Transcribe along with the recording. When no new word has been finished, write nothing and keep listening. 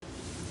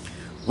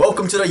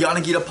Welcome to the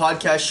Yanagita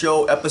Podcast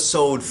Show,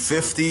 episode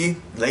 50.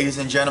 Ladies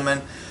and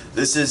gentlemen,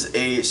 this is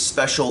a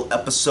special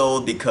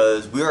episode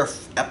because we are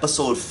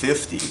episode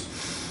 50.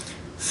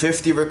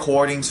 50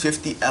 recordings,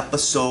 50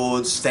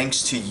 episodes,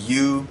 thanks to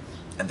you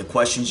and the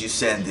questions you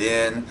send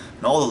in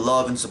and all the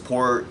love and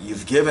support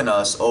you've given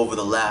us over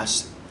the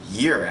last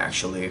year,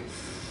 actually.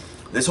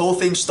 This whole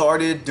thing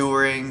started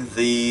during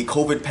the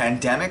COVID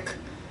pandemic,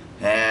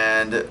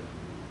 and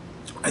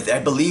I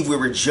believe we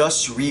were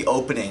just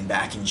reopening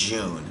back in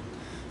June.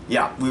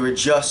 Yeah, we were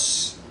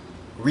just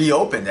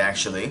reopened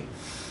actually,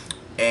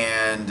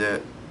 and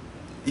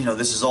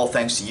this is all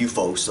thanks to you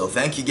folks. So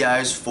thank you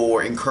guys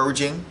for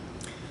encouraging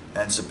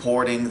and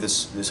supporting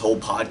this whole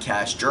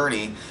podcast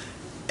journey.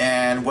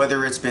 And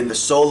whether it's been the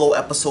solo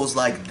episodes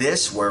like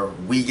this where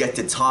we get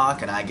to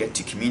talk and I get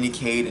to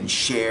communicate and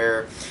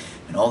share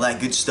and all that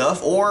good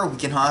stuff, or we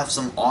can have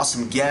some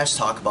awesome guests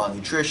talk about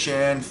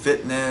nutrition,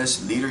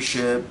 fitness,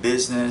 leadership,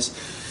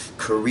 business,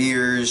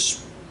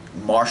 careers,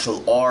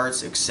 martial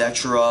arts,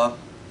 etc.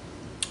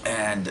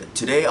 And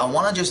today I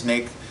want to just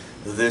make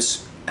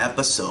this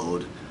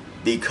episode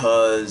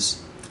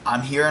because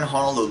I'm here in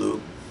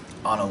Honolulu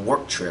on a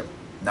work trip,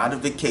 not a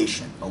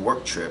vacation, a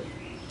work trip.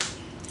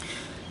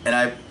 And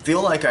I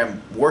feel like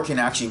I'm working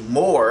actually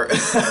more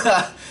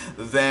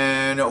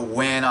than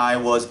when I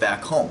was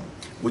back home,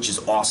 which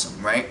is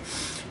awesome, right?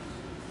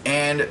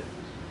 And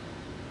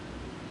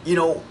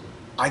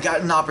I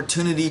got an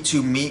opportunity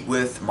to meet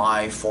with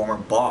my former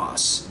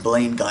boss,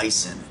 Blaine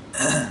Geisen,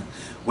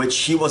 which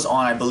he was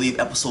on, I believe,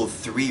 episode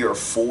 3 or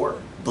 4.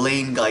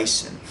 Blaine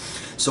Geisen.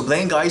 So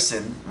Blaine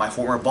Geisen, my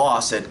former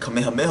boss at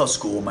Kamehameha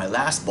School, my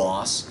last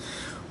boss,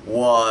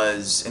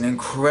 was an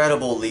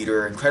incredible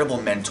leader,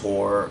 incredible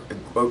mentor,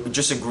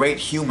 just a great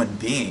human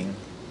being.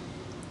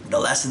 The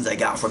lessons I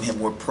got from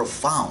him were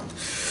profound.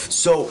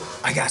 So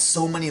I got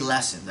so many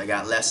lessons. I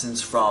got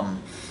lessons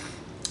from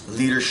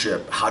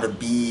leadership, how to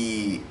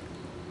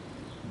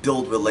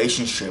build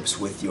relationships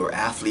with your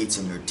athletes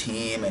and your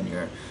team and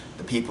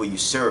the people you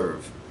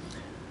serve.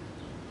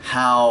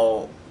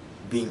 How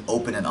being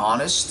open and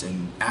honest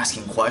and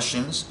asking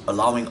questions,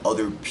 allowing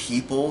other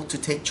people to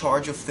take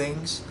charge of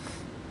things.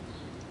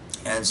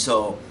 And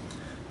so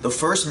the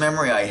first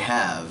memory I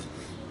have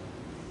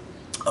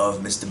of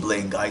Mr.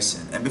 Blaine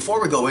Geisen, and before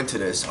we go into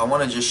this, I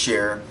want to just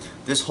share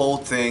this whole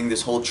thing,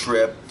 this whole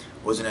trip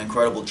was an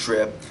incredible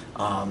trip.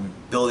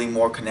 Building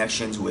more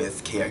connections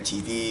with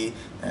KITV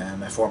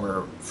and my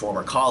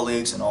former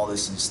colleagues and all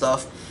this and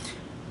stuff.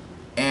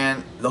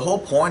 And the whole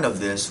point of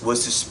this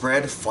was to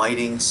spread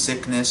fighting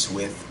sickness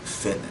with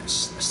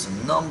fitness. That's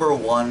the number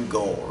one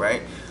goal,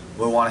 right?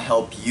 We want to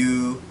help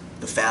you,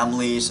 the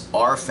families,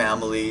 our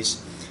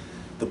families,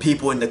 the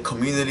people in the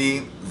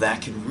community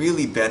that can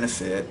really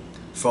benefit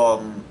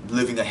from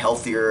living a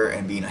healthier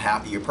and being a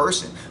happier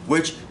person,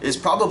 which is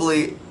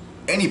probably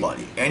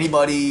anybody.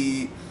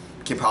 Anybody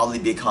can probably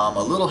become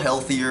a little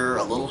healthier,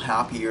 a little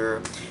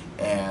happier,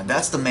 and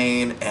that's the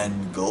main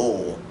end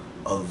goal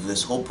of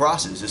this whole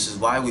process. This is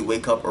why we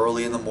wake up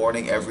early in the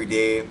morning every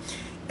day,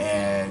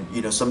 and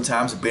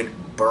sometimes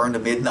burn the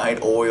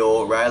midnight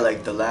oil, right?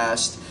 Like the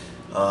last,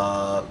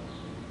 I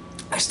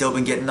still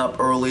been getting up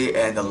early,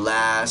 and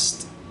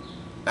this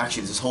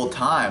whole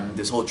time,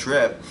 this whole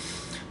trip,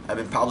 I've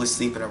been probably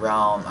sleeping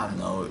around,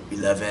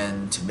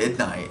 11 to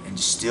midnight, and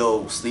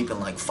still sleeping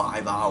like 4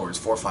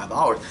 or 5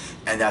 hours,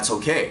 and that's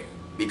okay,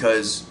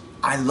 because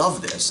I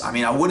love this. I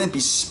mean, I wouldn't be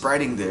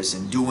spreading this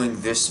and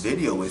doing this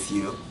video with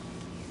you,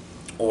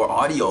 or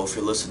audio if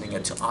you're listening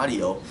it to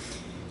audio,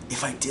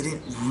 if I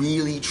didn't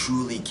really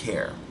truly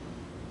care.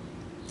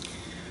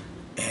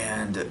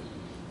 And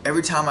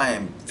every time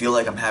I feel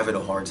like I'm having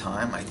a hard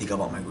time, I think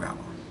about my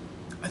grandma.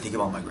 A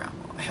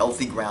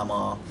healthy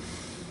grandma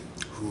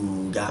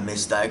who got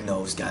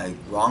misdiagnosed, got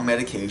wrong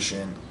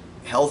medication,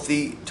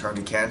 healthy, turned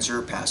to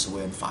cancer, passed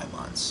away in 5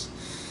 months.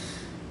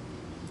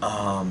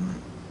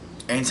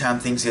 Anytime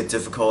things get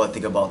difficult, I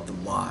think about the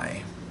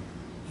why.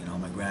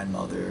 My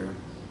grandmother,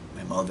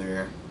 my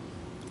mother,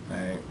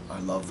 right,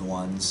 our loved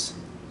ones.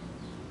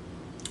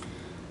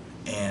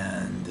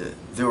 And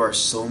there are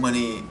so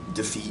many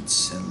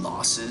defeats and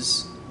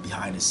losses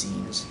behind the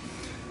scenes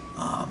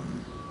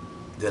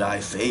that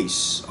I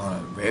face on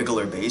a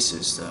regular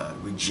basis.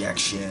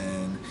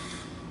 Rejection,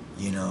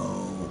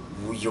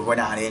 we're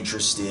not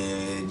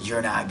interested,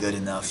 you're not good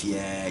enough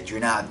yet, you're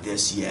not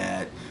this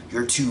yet,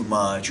 you're too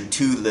much, you're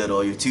too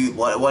little, you're too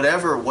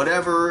whatever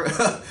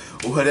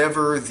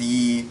whatever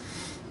the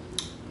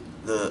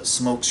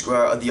smoke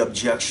screen, the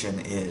objection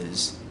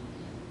is.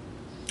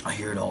 I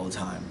hear it all the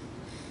time.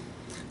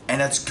 And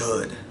that's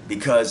good,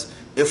 because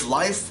if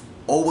life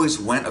always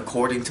went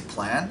according to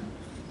plan,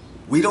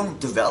 we don't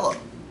develop,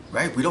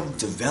 right? We don't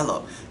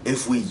develop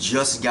if we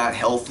just got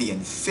healthy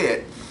and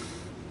fit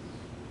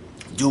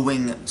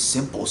doing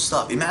simple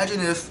stuff.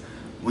 Imagine if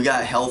we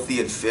got healthy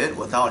and fit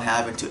without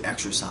having to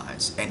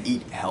exercise and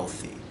eat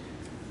healthy,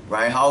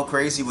 right? How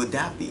crazy would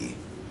that be?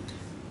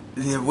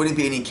 There wouldn't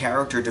be any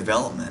character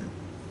development.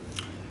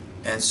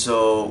 And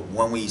so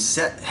when we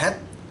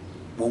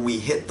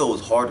hit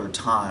those harder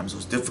times,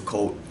 those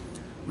difficult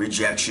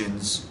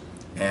rejections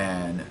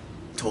and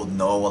told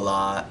no a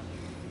lot.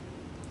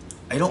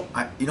 I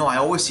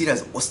always see it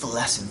as, what's the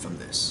lesson from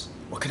this?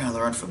 What can I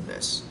learn from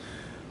this?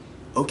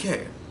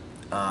 Okay,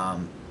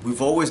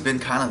 we've always been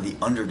kind of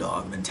the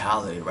underdog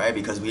mentality, right?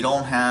 Because we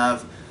don't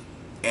have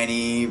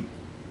any,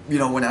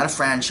 we're not a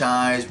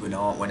franchise. We're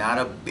not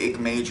a big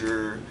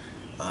major.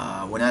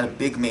 We're not a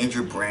big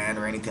major brand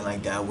or anything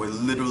like that. We're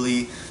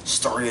literally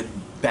started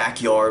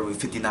backyard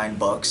with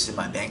 $59 in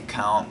my bank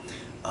account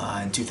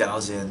in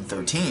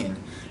 2013,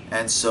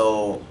 and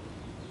so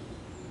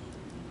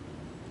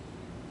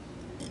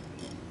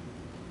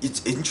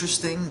it's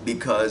interesting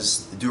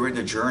because during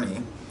the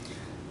journey,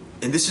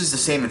 and this is the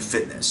same in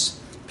fitness,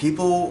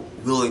 people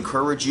will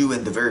encourage you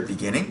in the very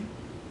beginning,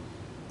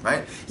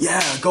 right?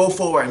 Yeah, go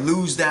for it,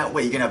 lose that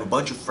weight. You're gonna have a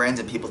bunch of friends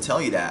and people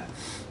tell you that.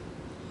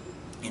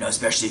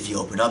 Especially if you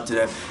open up to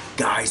them.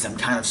 Guys, I'm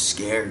kind of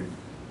scared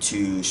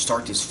to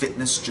start this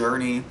fitness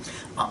journey.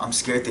 I'm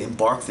scared to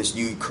embark this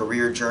new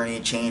career journey,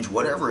 change,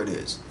 whatever it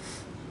is.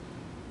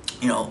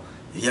 You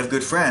have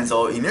good friends,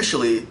 they'll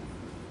initially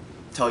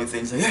tell you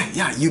things like,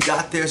 yeah, you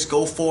got this,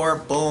 go for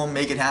it, boom,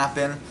 make it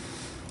happen.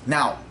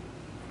 Now,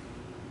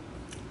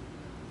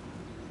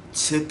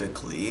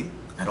 typically,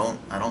 I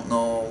don't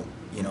know,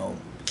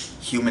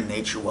 human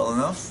nature well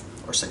enough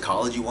or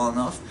psychology well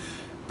enough,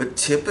 but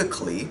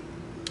typically,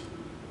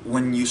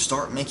 when you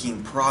start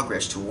making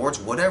progress towards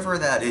whatever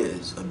that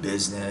is, a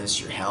business,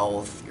 your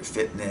health, your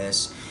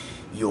fitness,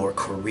 your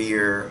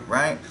career,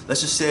 right?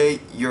 Let's just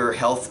say your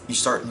health, you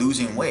start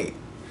losing weight.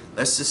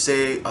 Let's just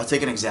say, I'll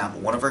take an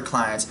example. One of our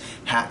clients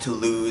had to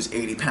lose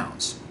 80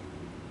 pounds.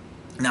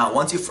 Now,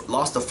 once he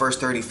lost the first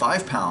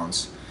 35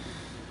 pounds,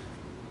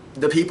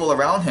 the people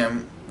around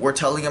him were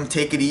telling him,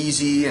 take it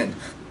easy, and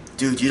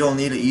dude, you don't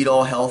need to eat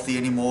all healthy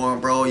anymore,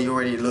 bro, you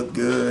already look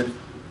good.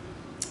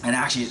 And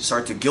actually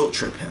start to guilt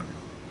trip him.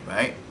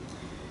 Right?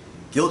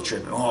 Guilt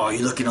tripping. Oh,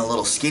 you're looking a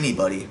little skinny,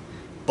 buddy.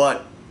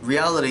 But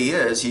reality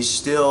is, he's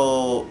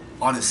still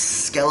on his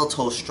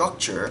skeletal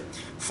structure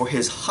for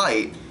his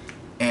height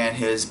and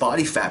his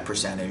body fat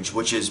percentage,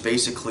 which is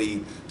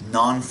basically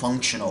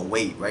non-functional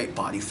weight, right?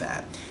 Body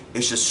fat.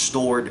 It's just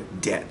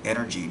stored debt,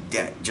 energy,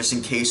 debt, just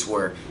in case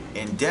we're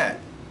in debt.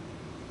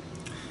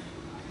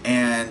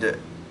 And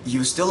he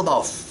was still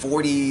about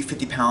 40,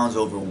 50 pounds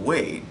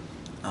overweight.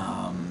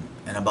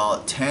 And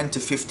about 10 to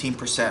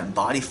 15%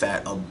 body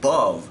fat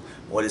above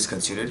what is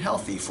considered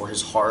healthy for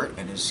his heart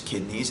and his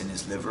kidneys and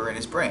his liver and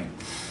his brain.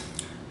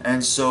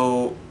 And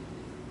so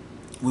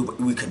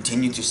we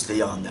continue to stay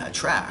on that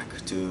track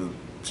to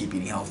keep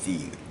eating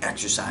healthy,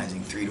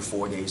 exercising 3 to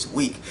 4 days a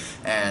week,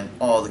 and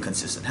all the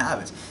consistent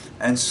habits.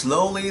 And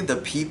slowly the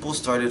people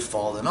started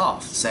falling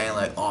off, saying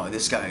like, oh,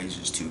 this guy is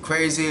just too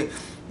crazy.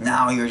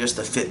 Now you're just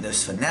a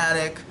fitness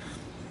fanatic.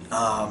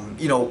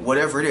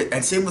 Whatever it is.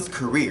 And same with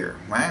career,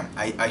 right?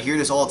 I hear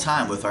this all the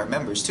time with our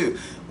members too.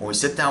 When we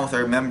sit down with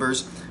our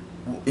members,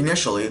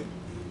 initially,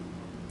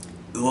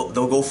 they'll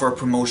go for a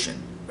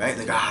promotion, right?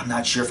 Like, I'm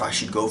not sure if I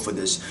should go for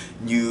this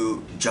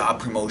new job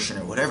promotion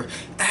or whatever.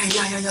 Hey,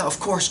 yeah, of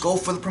course, go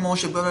for the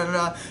promotion, blah, blah,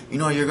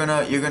 blah. You're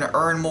gonna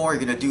earn more,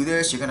 you're gonna do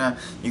this, you're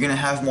gonna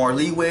have more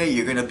leeway,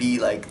 you're gonna be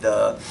like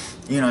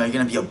you're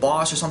gonna be a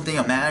boss or something,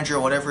 a manager,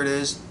 whatever it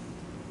is.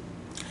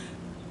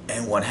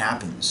 And what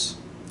happens?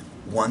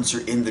 Once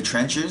you're in the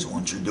trenches,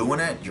 once you're doing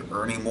it, you're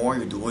earning more,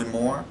 you're doing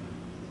more.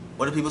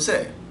 What do people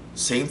say?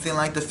 Same thing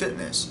like the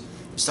fitness.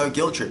 They start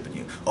guilt tripping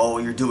you. Oh,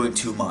 you're doing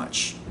too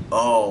much.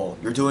 Oh,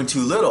 you're doing too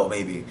little.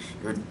 Maybe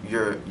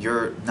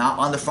you're not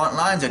on the front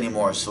lines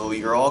anymore. So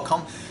you're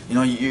all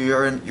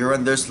you're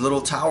in this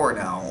little tower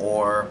now,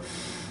 or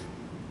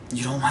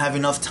you don't have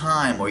enough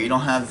time, or you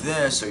don't have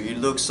this, or you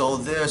look so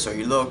this, or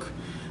you look,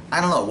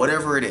 I don't know,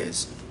 whatever it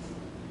is.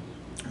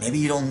 Maybe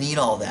you don't need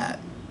all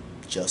that,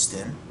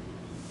 Justin.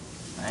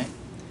 Right?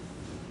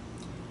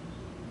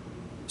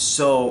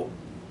 So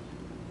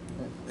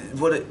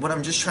what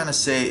I'm just trying to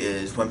say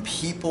is, when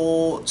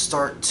people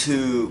start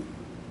to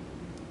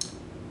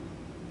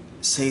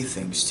say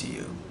things to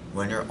you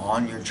when you're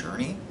on your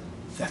journey,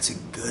 that's a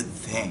good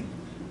thing,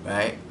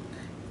 right?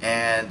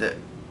 And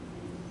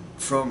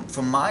from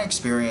my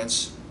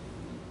experience,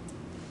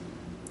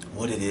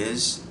 what it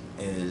is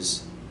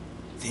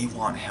they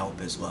want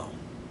help as well,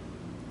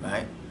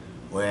 right?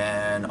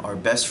 When our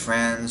best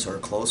friends or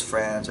close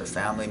friends or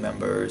family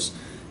members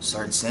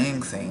start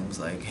saying things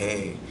like,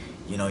 hey,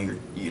 you're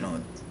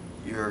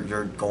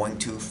going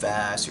too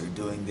fast, you're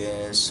doing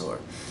this, or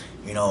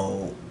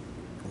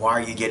why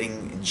are you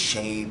getting in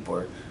shape,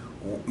 or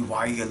why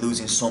are you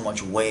losing so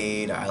much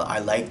weight, I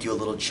liked you a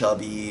little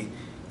chubby,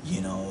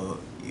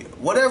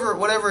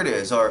 whatever it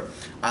is, or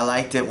I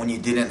liked it when you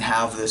didn't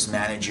have this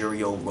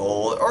managerial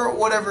role, or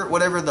whatever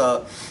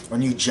or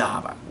new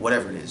job,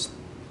 whatever it is.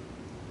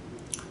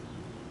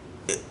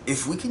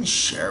 If we can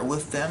share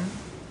with them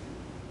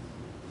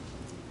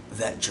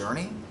that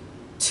journey,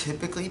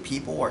 typically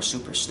people are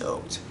super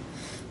stoked,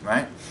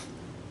 right?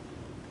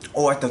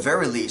 Or at the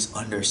very least,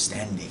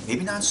 understanding.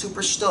 Maybe not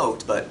super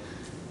stoked, but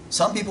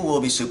some people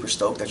will be super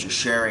stoked that you're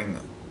sharing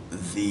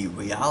the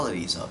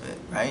realities of it,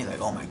 right? Like,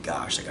 oh my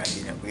gosh, like I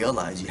didn't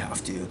realize you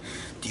have to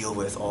deal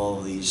with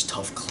all these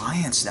tough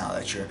clients now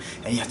that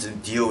and you have to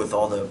deal with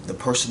all the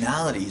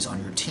personalities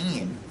on your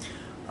team.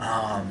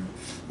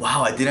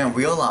 Wow, I didn't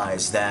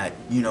realize that,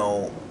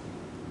 you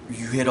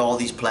hit all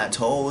these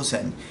plateaus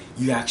and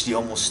you actually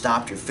almost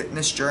stopped your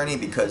fitness journey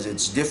because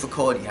it's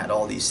difficult. You had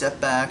all these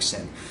setbacks,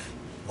 and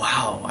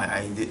wow,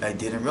 I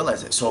didn't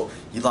realize it. So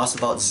you lost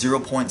about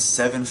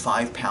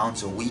 0.75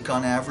 pounds a week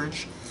on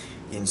average.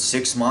 In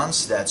 6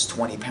 months, that's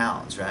 20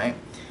 pounds, right?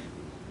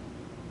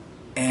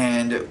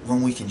 And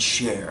when we can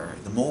share,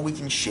 the more we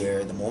can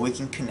share, the more we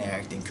can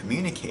connect and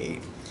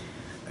communicate,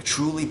 I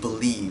truly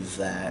believe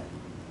that,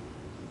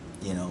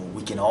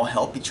 we can all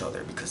help each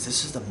other, because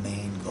this is the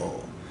main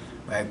goal,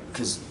 right?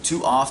 Because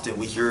too often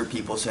we hear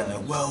people saying,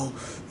 like, well,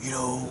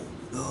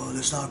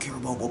 let's not care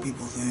about what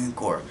people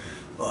think, or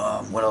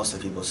what else do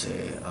people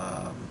say?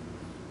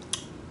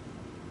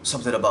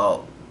 Something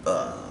about,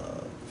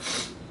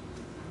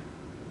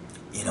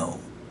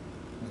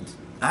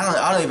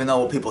 I don't even know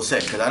what people say,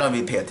 because I don't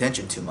even pay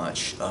attention too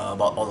much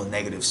about all the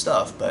negative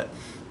stuff. But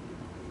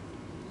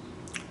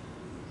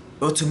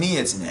well, to me,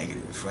 it's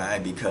negative,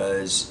 right?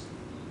 Because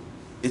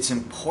it's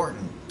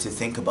important to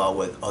think about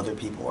what other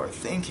people are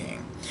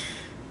thinking,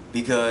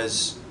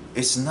 because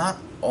it's not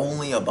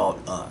only about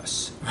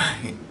us,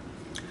 right?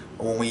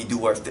 When we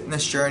do our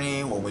fitness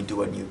journey, when we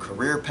do a new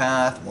career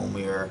path, when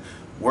we are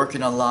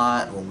working a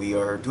lot, when we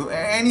are doing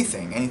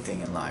anything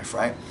in life,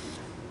 right?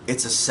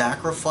 It's a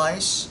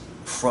sacrifice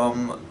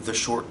from the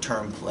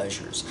short-term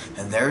pleasures.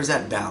 And there's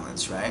that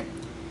balance, right?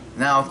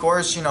 Now, of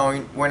course,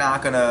 we're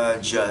not going to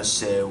just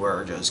say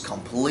we're just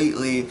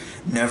completely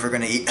never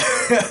going to eat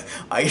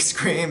ice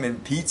cream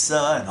and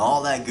pizza and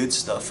all that good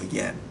stuff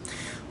again.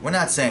 We're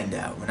not saying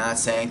that. We're not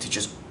saying to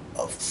just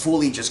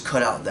fully just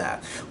cut out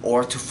that,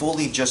 or to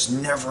fully just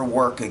never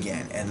work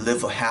again and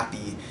live a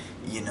happy,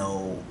 I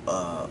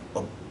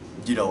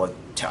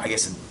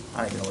guess,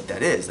 I don't even know what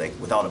that is, like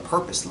without a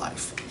purpose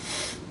life.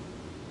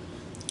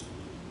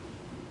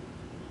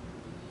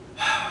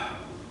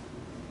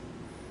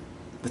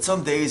 But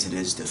some days it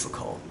is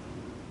difficult,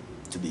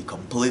 to be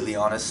completely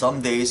honest.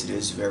 Some days it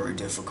is very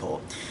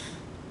difficult,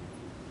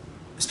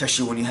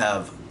 especially when you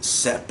have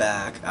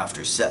setback after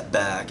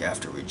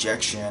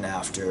rejection,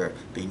 after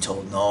being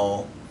told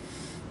no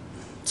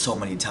so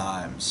many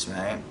times,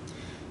 right?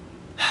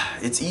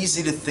 It's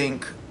easy to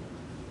think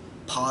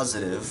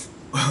positive,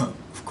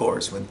 of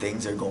course, when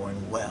things are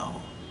going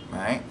well,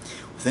 right?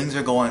 When things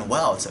are going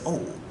well, it's like,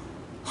 oh,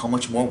 how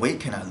much more weight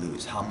can I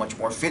lose? How much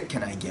more fit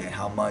can I get?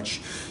 How much,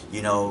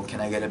 can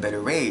I get a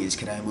better raise?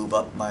 Can I move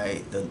up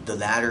the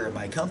ladder in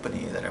my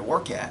company that I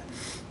work at?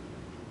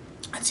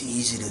 It's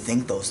easy to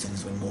think those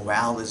things when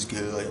morale is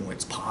good and when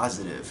it's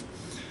positive.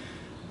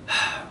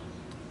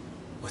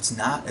 What's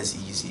not as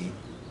easy,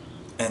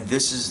 and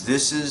this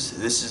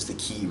is the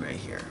key right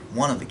here.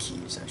 One of the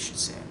keys, I should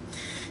say,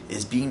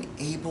 is being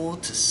able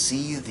to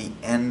see the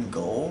end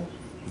goal,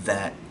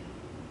 that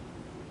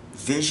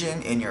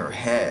vision in your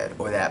head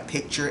or that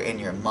picture in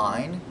your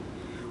mind,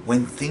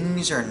 when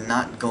things are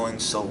not going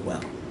so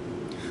well.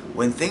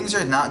 When things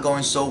are not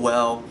going so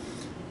well,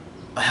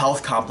 a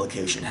health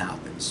complication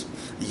happens.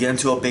 You get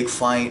into a big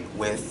fight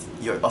with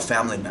a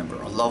family member,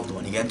 a loved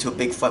one. You get into a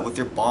big fight with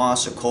your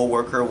boss, a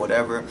coworker,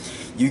 whatever.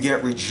 You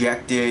get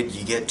rejected.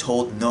 You get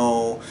told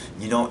no.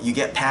 You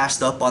get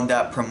passed up on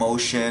that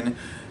promotion.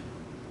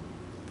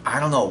 I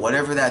don't know,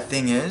 whatever that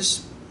thing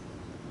is.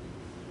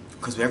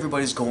 Because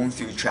everybody's going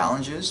through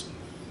challenges.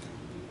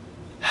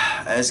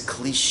 As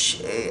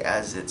cliche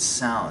as it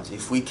sounds,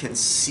 if we can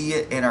see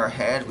it in our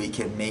head, we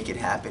can make it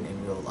happen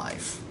in real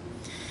life.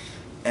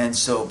 And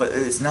so, but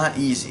it's not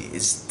easy.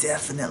 It's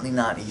definitely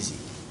not easy.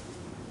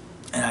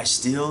 And I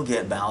still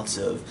get bouts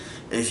of,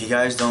 if you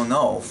guys don't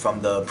know,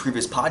 from the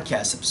previous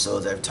podcast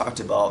episodes, I've talked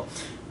about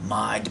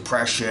my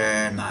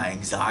depression, my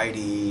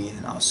anxiety,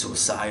 and I was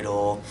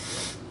suicidal,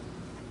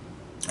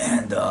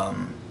 and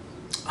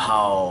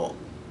how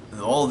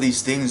all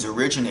these things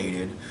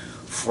originated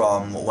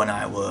from when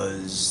I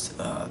was,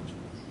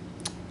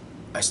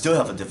 I still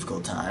have a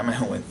difficult time.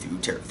 I went through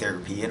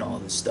therapy and all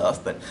this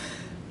stuff, but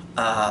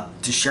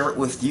to share it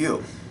with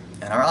you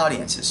and our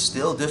audience is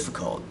still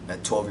difficult.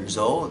 At 12 years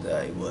old,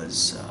 I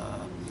was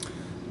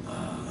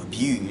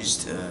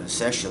abused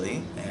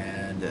sexually,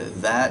 and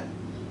that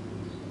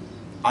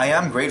I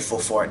am grateful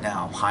for it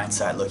now,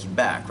 hindsight looking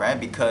back, right?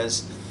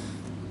 Because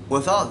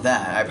without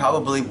that, I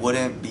probably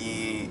wouldn't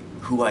be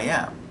who I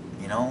am.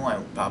 I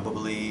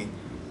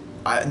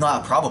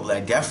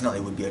definitely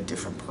would be a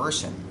different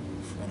person,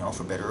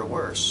 for better or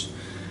worse.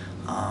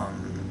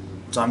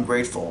 So I'm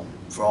grateful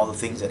for all the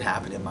things that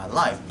happened in my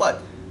life,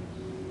 but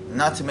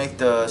not to make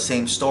the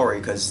same story,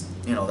 because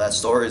that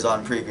story is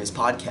on previous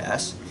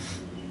podcasts.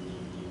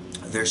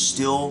 There's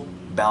still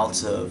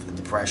bouts of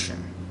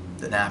depression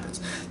that happens.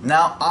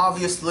 Now,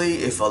 obviously,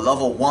 if a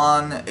level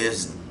 1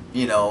 is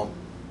zero,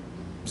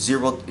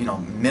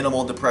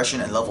 minimal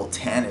depression, and level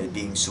 10 is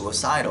being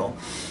suicidal,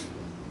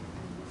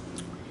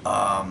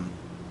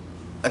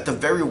 at the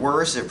very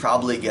worst, it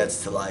probably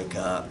gets to like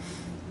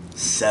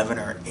 7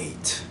 or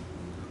 8,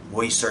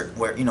 where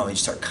you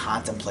start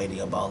contemplating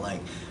about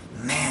like,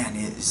 man,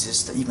 is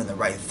this even the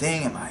right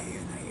thing?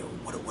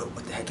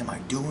 What the heck am I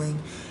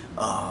doing?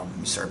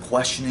 You start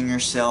questioning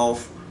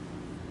yourself,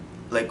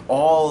 like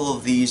all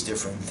of these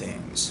different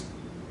things.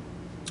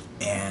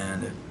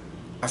 And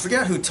I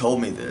forget who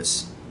told me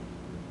this.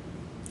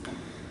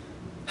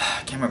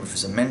 I can't remember if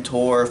it's a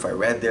mentor, if I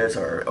read this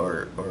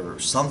or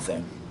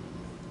something.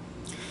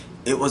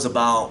 It was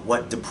about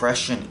what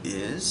depression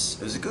is.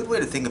 It was a good way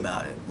to think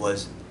about it.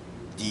 Was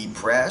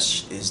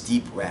depress is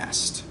deep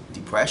rest.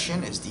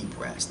 Depression is deep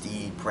rest.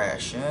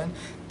 Depression,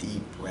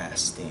 deep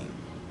resting.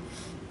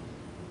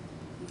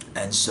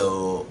 And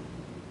so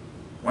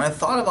when I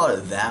thought about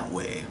it that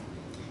way,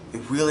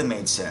 it really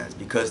made sense,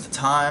 because the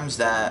times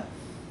that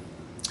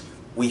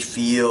we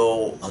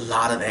feel a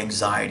lot of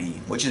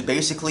anxiety, which is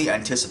basically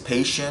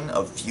anticipation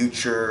of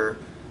future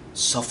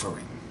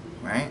suffering,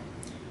 right?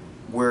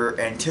 We're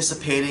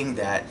anticipating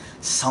that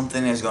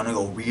something is going to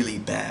go really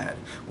bad,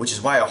 which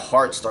is why our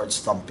heart starts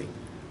thumping,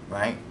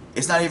 right?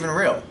 It's not even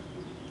real,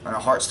 and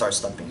our heart starts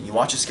thumping. You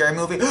watch a scary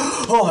movie,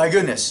 oh my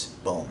goodness,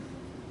 boom,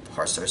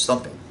 heart starts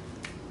thumping.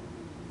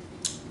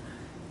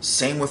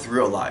 Same with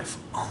real life.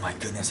 Oh my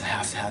goodness, I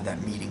have to have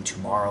that meeting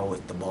tomorrow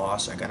with the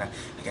boss. I gotta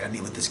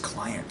meet with this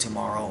client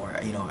tomorrow, or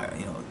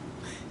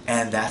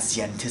and that's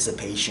the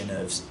anticipation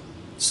of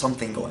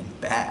something going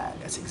bad.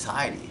 That's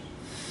anxiety.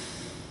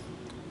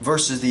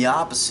 Versus the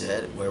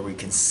opposite, where we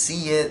can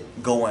see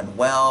it going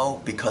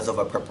well because of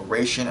our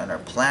preparation and our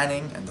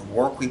planning and the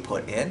work we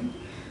put in.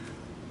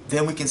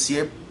 Then we can see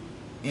it,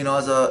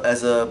 as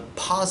a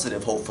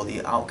positive,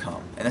 hopefully,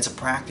 outcome. And it's a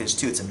practice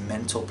too. It's a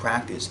mental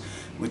practice.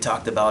 We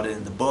talked about it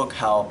in the book,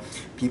 how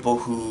people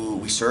who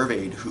we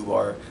surveyed who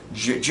are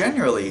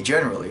generally,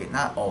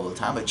 not all the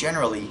time, but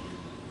generally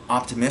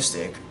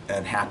optimistic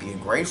and happy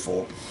and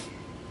grateful,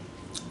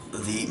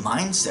 the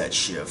mindset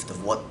shift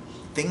of what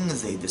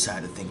things they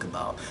decide to think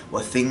about,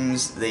 what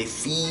things they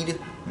feed,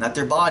 not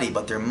their body,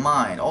 but their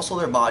mind, also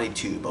their body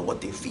too, but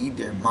what they feed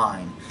their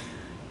mind.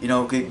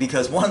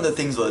 Because one of the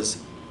things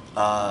was,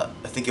 I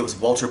think it was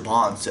Walter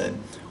Bond said,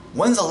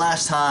 when's the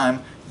last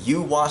time you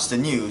watched the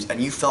news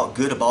and you felt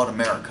good about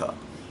America?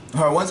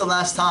 Or when's the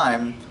last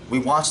time we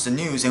watched the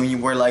news and you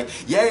were like,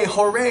 yay,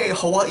 hooray,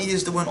 Hawaii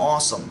is doing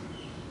awesome?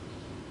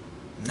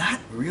 Not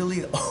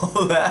really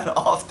all that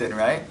often,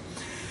 right?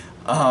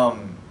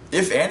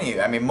 If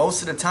any,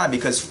 most of the time,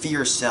 because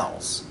fear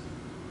sells.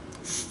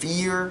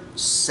 Fear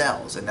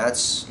sells, and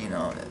that's,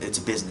 it's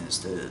a business.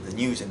 The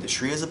news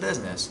industry is a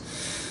business.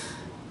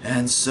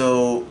 And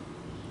so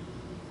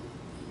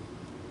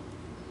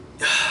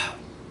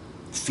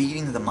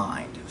feeding the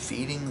mind.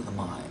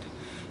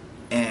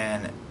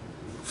 And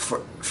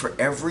for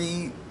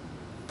every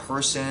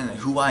person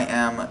who I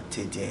am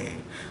today,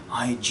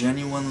 I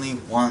genuinely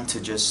want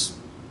to just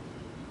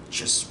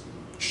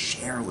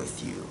share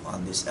with you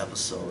on this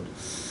episode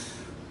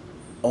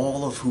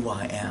all of who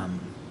I am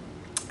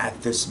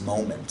at this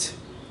moment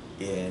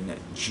in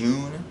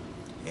June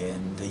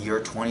in the year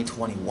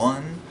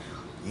 2021.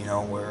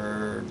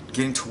 We're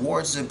getting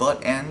towards the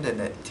butt end and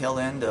the tail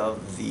end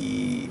of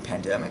the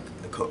pandemic,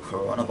 the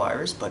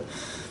coronavirus, but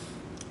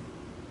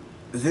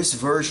this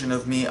version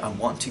of me, I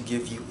want to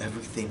give you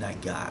everything I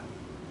got,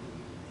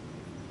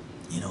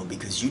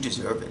 because you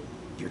deserve it.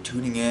 You're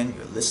tuning in,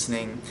 you're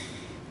listening,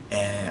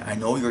 and I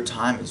know your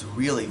time is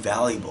really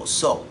valuable.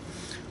 So,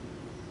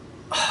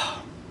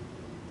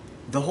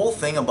 the whole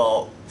thing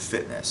about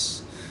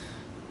fitness,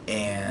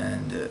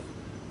 and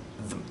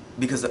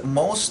because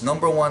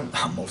number one,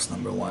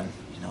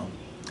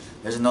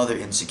 there's another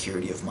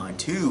insecurity of mine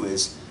too,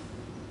 is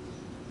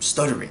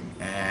stuttering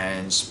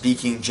and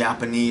speaking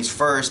Japanese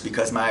first,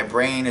 because my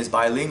brain is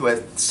bilingual.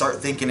 I start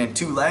thinking in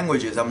 2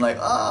 languages. I'm like,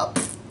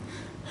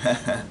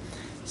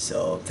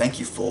 So thank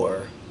you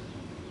for,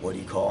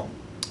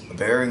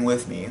 bearing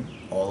with me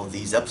all of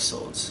these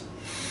episodes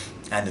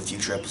and the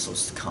future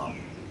episodes to come.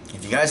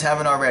 If you guys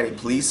haven't already,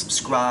 please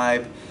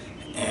subscribe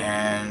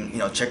and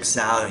check us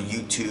out on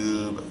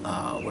YouTube,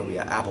 where we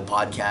have Apple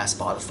Podcasts,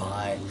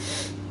 Spotify.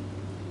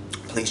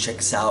 Please check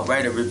us out,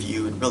 write a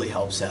review. It really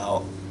helps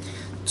out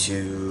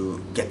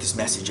to get this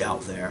message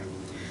out there.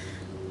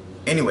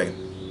 Anyway,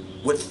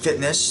 with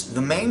fitness,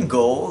 the main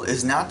goal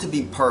is not to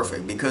be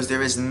perfect, because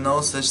there is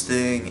no such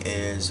thing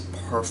as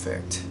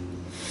perfect,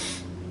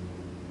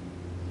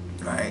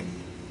 right?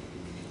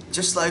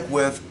 Just like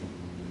with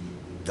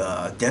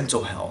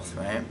dental health,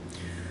 right?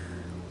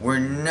 We're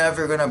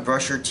never gonna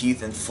brush your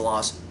teeth and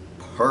floss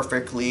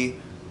perfectly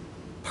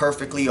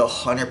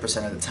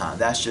 100% of the time.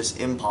 That's just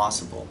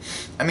impossible.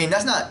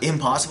 That's not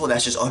impossible,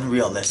 that's just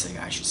unrealistic,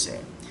 I should say,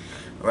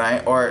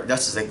 right? Or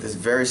that's just like this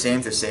very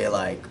same to say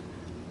like,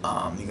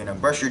 you're gonna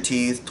brush your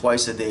teeth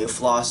twice a day,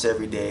 floss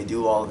every day,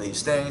 do all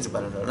these things,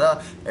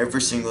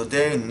 every single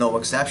day, no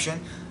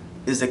exception.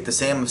 Is like the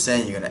same as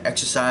saying you're gonna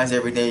exercise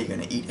every day, you're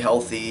gonna eat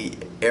healthy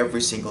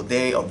every single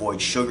day, avoid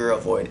sugar,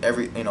 avoid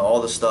all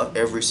the stuff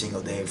every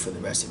single day for the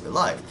rest of your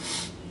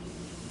life.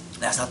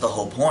 That's not the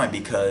whole point,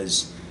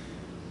 because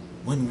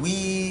when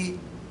we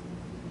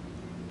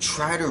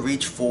try to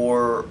reach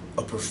for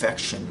a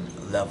perfection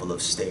level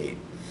of state,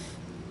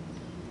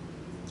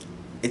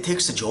 it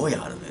takes the joy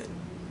out of it,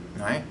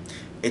 right?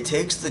 It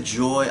takes the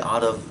joy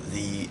out of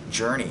the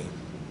journey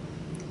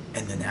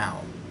and the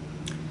now.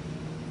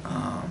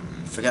 I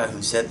forgot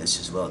who said this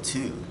as well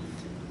too.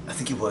 I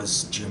think it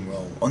was Jim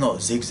Rohn. Oh no,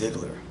 Zig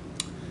Ziglar.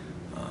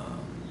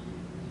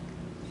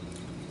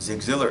 Zig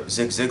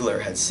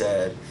Ziglar had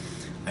said,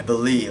 I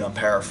believe, I'm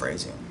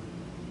paraphrasing,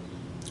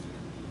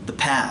 the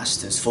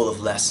past is full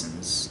of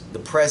lessons, the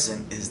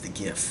present is the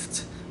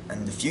gift,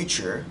 and the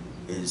future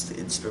is the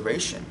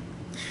inspiration,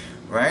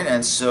 right?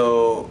 And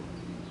so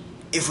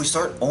if we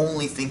start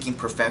only thinking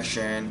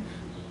perfection,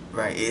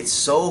 right, it's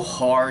so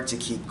hard to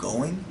keep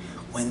going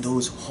when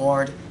those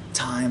hard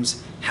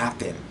times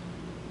happen.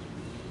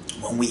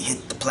 When we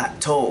hit the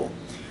plateau,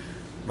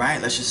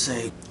 right, let's just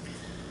say,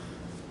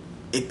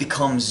 it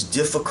becomes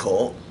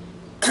difficult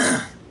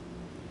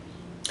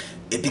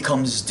it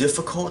becomes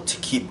difficult to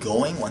keep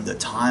going when the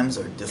times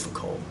are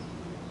difficult.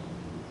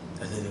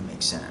 That doesn't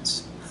make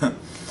sense.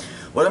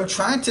 What I'm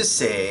trying to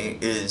say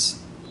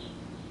is,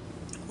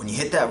 when you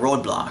hit that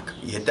roadblock,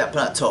 you hit that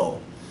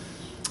plateau,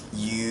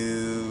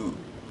 you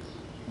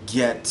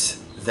get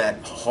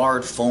that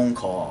hard phone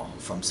call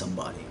from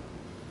somebody,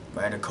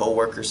 right? A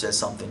coworker says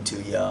something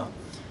to you.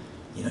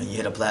 You know, you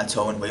hit a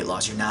plateau in weight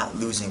loss. You're not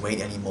losing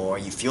weight anymore.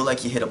 You feel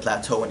like you hit a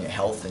plateau in your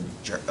health and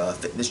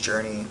fitness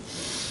journey.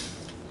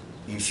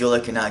 You feel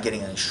like you're not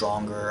getting any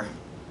stronger.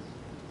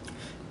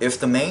 If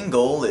the main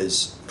goal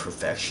is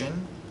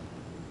perfection,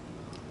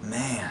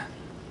 man,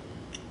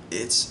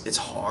 it's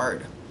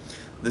hard.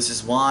 This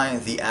is why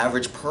the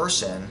average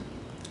person,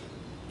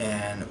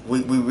 and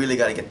we really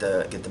got to get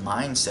the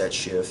mindset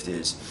shift,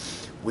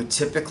 is we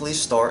typically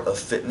start a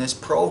fitness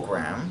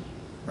program,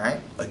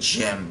 right? A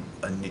gym,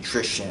 a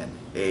nutrition,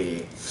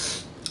 a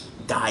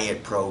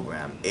diet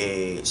program,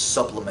 a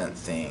supplement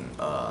thing,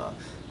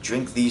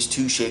 drink these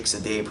 2 shakes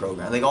a day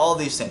program, like all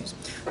these things.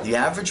 The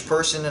average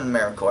person in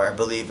America, or I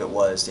believe it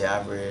was the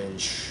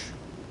average,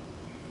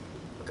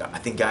 I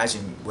think guys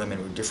and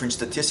women were different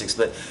statistics,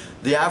 but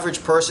the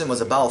average person was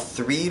about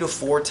 3 to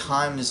 4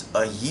 times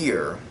a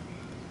year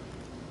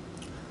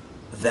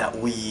that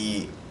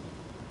we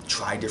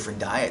try different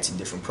diets and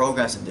different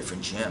programs and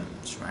different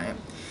gyms, right?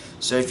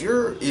 So if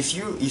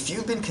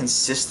you've been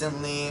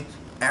consistently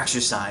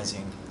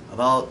exercising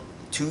about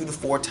 2 to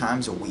 4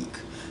 times a week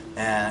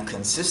and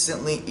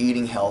consistently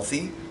eating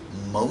healthy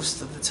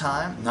most of the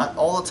time, not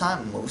all the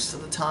time, most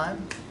of the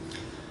time,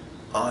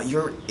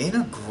 you're in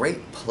a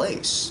great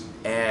place,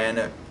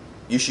 and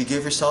you should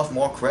give yourself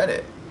more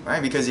credit,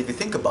 right? Because if you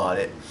think about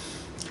it,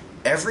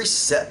 every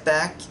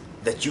setback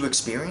that you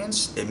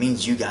experience, it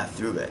means you got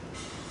through it.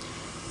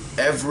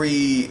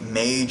 Every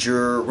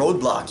major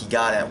roadblock you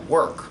got at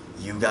work,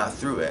 you got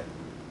through it.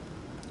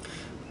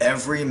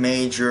 Every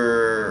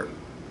major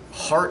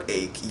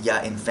heartache you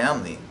got in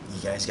family,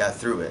 you guys got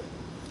through it.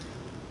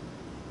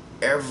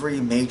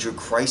 Every major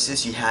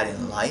crisis you had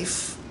in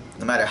life,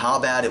 no matter how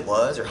bad it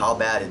was or how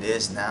bad it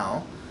is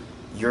now,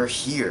 you're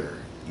here.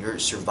 You're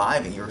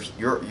surviving.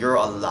 You're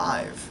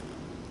alive.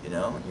 You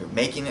know, you're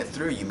making it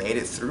through. You made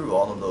it through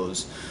all of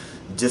those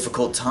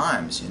difficult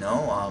times. You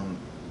know,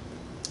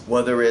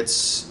 whether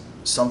it's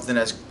something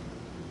as,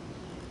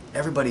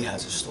 everybody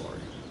has a story.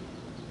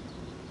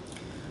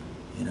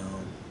 You know,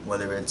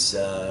 whether it's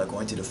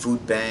going to the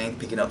food bank,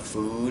 picking up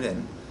food,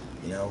 and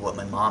you know what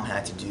my mom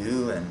had to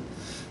do, and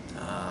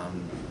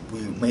we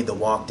made the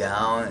walk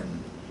down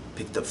and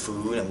picked up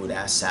food, and would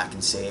ask Sack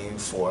and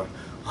Save for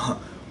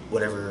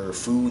whatever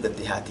food that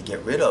they had to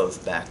get rid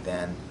of back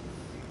then,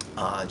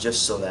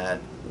 just so that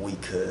we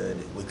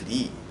could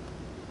eat.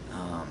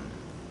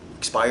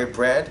 Expired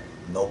bread,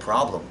 no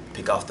problem.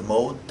 Pick off the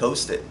mold,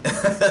 toast it.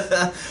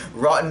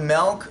 Rotten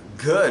milk,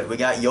 good. We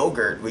got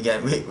yogurt.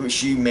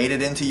 She made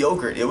it into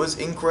yogurt. It was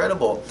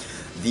incredible.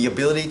 The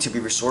ability to be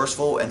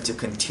resourceful and to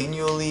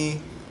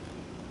continually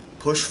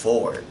push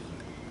forward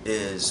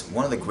is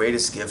one of the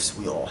greatest gifts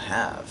we all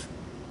have.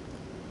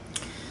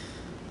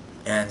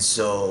 And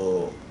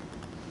so,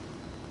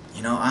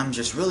 you know, I'm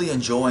just really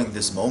enjoying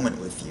this moment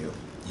with you,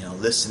 you know,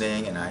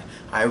 listening, and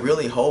I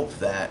really hope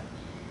that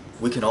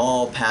we can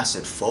all pass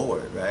it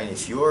forward, right?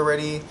 If you're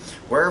already,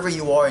 wherever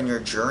you are in your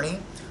journey,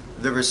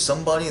 there is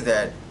somebody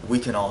that we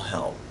can all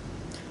help.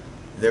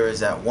 There is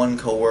that one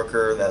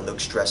coworker that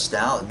looks stressed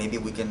out, maybe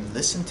we can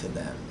listen to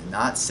them,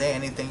 not say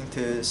anything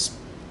to,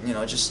 you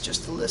know, just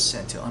to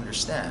listen, to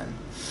understand.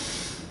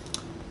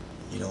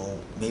 You know,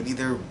 maybe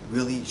they're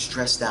really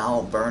stressed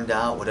out, burned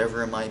out,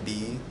 whatever it might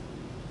be.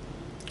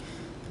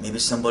 Maybe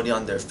somebody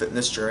on their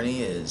fitness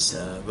journey is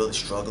really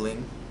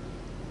struggling.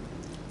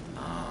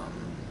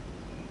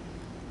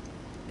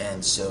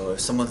 And so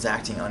if someone's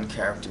acting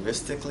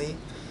uncharacteristically,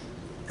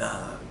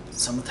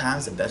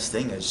 sometimes the best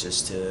thing is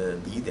just to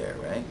be there,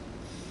 right?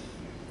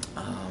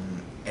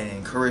 And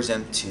encourage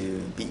them to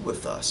be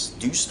with us,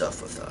 do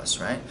stuff with us,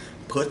 right?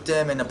 Put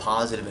them in a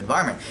positive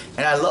environment.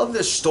 And I love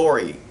this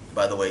story,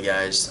 by the way,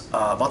 guys,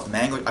 about the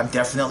mango. I'm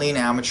definitely an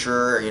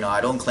amateur. You know, I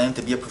don't claim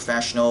to be a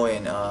professional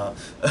in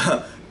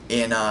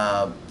in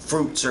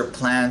fruits or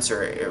plants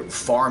or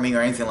farming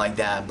or anything like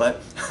that. But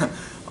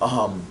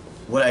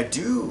what I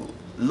do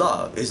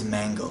love is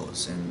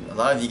mangoes, and a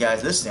lot of you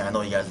guys listening, I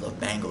know you guys love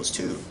mangoes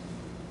too.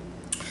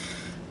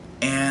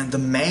 And the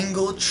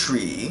mango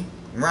tree,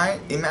 right?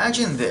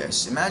 Imagine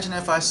this. Imagine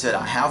if I said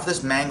I have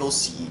this mango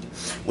seed,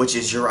 which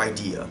is your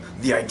idea.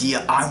 The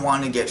idea, I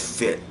want to get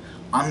fit.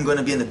 I'm going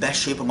to be in the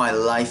best shape of my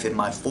life in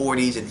my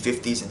 40s and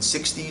 50s and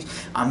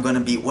 60s. I'm going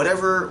to be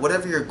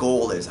whatever your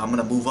goal is. I'm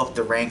going to move up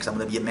the ranks. I'm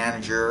going to be a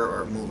manager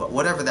or move up,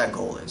 whatever that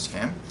goal is,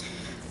 okay?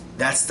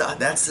 That's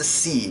the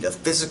seed, a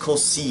physical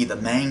seed, the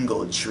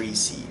mango tree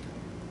seed.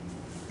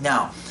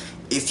 Now,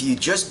 if you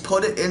just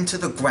put it into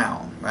the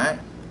ground, right?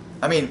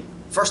 I mean,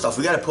 first off,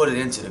 we got to put it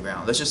into the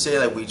ground. Let's just say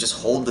that we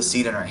just hold the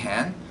seed in our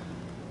hand.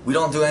 We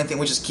don't do anything.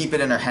 We just keep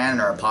it in our hand,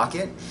 in our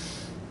pocket.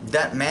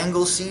 That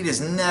mango seed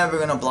is never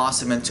going to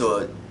blossom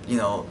into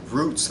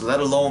roots, let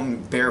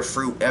alone bear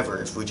fruit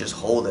ever, if we just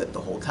hold it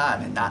the whole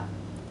time and not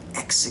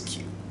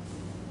execute.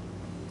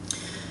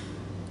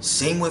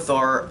 Same with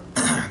our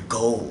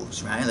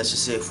goals, right? Let's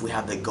just say if we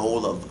have the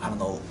goal of, I don't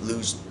know,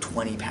 lose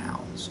 20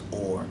 pounds,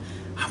 or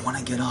I want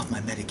to get off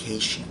my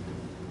medication.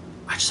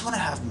 I just want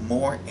to have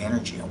more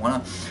energy. I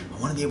want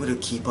to be able to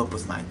keep up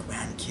with my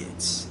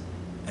grandkids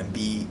and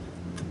be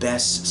the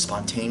best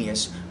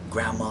spontaneous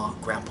grandma,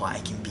 grandpa I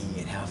can be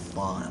and have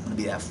fun. I'm going to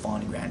be that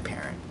fun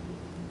grandparent.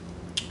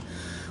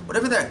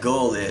 Whatever that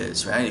goal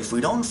is, right? If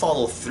we don't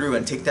follow through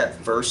and take that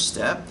first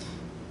step,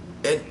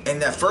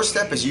 and that first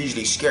step is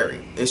usually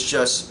scary. It's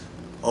just,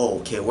 oh,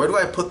 okay, where do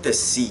I put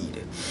this seed?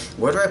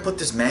 Where do I put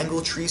this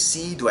mango tree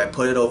seed? Do I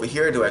put it over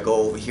here? Do I go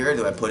over here?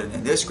 Do I put it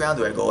in this ground?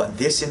 Do I go in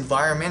this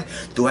environment?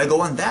 Do I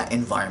go in that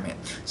environment?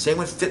 Same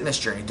with fitness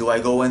journey. Do I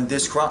go in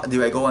this?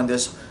 Do I go in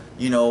this?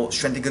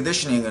 Strength and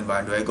conditioning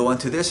environment? Do I go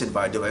into this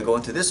environment? Do I go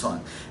into this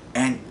one?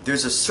 And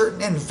there's a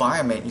certain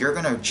environment you're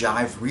gonna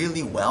jive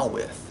really well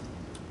with,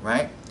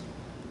 right?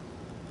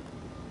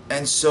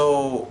 And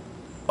so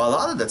a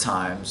lot of the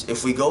times,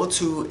 if we go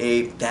to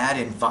a bad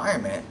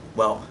environment,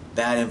 well,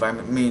 bad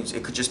environment means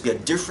it could just be a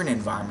different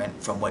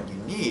environment from what you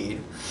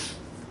need.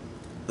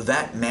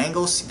 That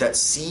that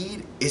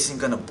seed isn't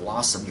gonna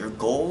blossom. Your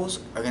goals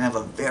are gonna have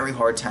a very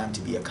hard time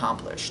to be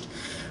accomplished.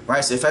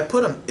 Right, so if I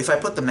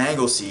put the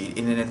mango seed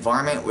in an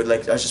environment with,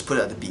 like, let's just put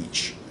it at the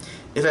beach.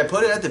 If I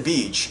put it at the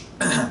beach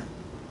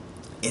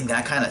in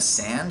that kind of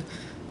sand,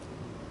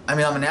 I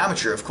mean, I'm an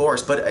amateur, of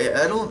course, but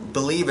I don't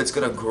believe it's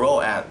gonna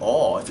grow at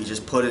all if you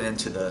just put it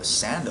into the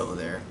sand over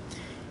there,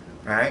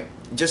 right?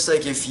 Just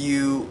like if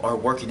you are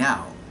working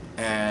out,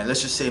 and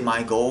let's just say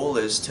my goal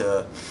is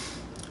to,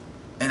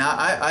 and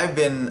I've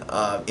been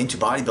into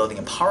bodybuilding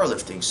and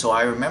powerlifting, so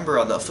I remember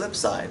on the flip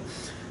side,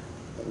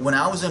 when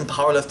I was in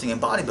powerlifting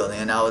and bodybuilding,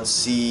 and I would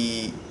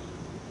see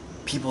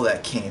people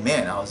that came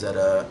in, I was at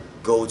a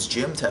Gold's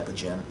Gym type of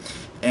gym,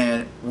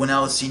 and when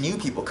I would see new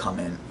people come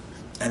in,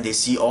 and they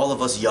see all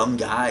of us young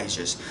guys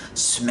just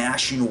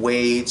smashing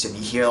weights, and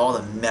you hear all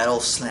the metal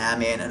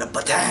slamming, and a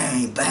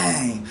bang,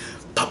 bang,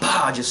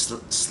 pa-pa,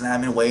 just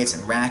slamming weights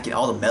and racking,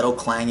 all the metal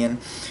clanging,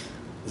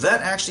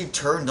 that actually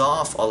turned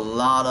off a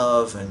lot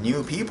of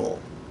new people.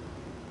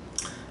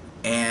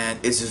 And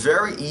it's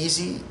very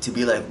easy to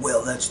be like,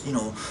 well, that's,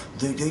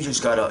 they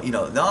just gotta,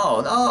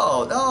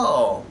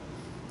 no.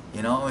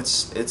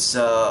 It's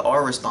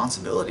our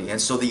responsibility.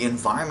 And so the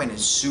environment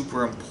is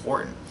super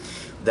important,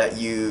 that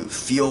you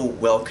feel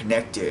well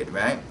connected,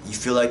 right? You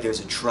feel like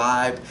there's a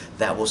tribe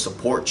that will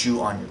support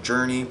you on your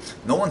journey.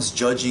 No one's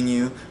judging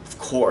you, of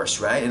course,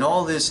 right? And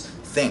all these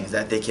things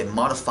that they can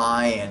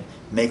modify and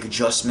make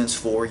adjustments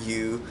for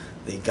you.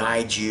 They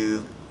guide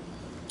you,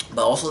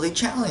 but also they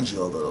challenge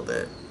you a little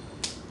bit.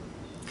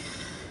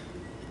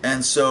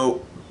 And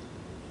so,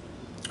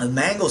 a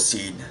mango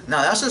seed,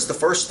 now that's just the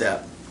first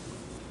step.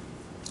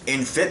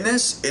 In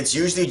fitness, it's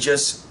usually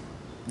just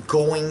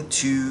going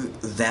to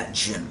that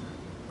gym,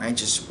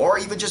 right? Or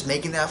even just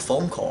making that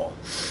phone call,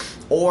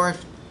 or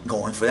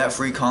going for that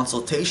free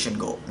consultation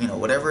goal,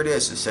 whatever it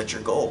is to set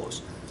your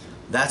goals.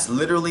 That's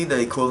literally the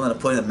equivalent of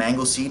putting a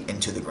mango seed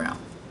into the ground.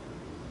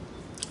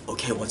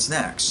 Okay, what's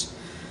next?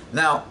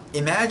 Now,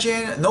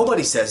 imagine,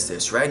 nobody says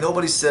this, right?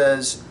 Nobody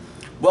says,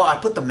 well, I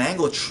put the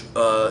mango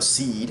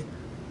seed.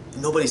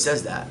 Nobody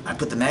says that. I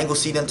put the mango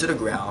seed into the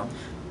ground,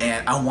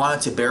 and I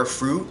want it to bear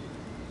fruit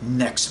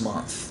next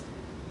month,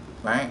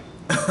 right?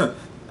 I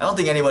don't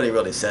think anybody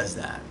really says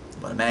that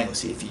about a mango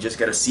seed. If you just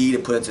get a seed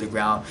and put it into the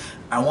ground,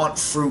 I want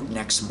fruit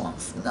next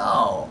month.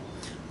 No.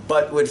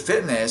 But with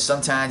fitness,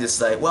 sometimes it's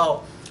like,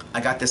 well,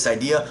 I got this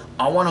idea.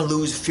 I want to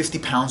lose 50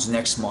 pounds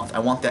next month. I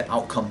want that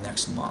outcome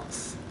next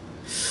month.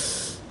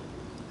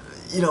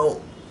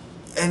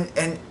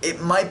 And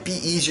it might be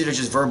easier to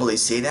just verbally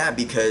say that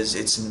because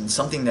it's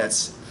something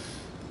that's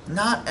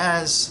not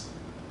as,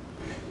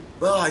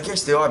 well, I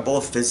guess they are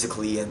both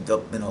physically and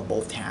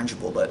both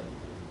tangible, but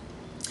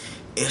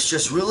it's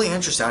just really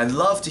interesting. I'd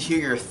love to hear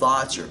your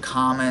thoughts, your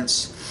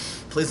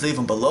comments. Please leave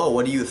them below.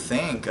 What do you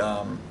think?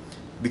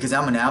 Because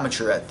I'm an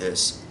amateur at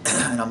this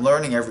and I'm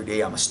learning every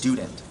day. I'm a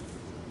student.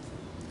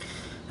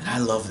 And I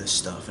love this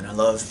stuff and I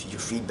love your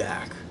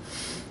feedback.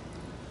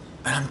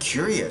 And I'm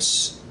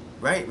curious,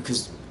 right?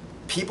 Because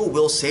people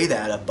will say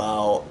that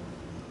about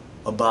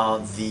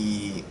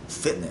the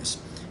fitness.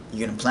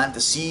 You're gonna plant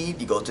the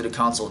seed, you go to the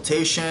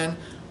consultation.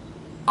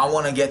 I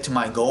want to get to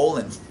my goal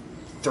in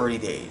 30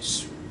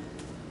 days,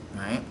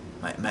 right?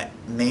 My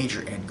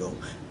major end goal.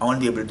 I want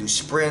to be able to do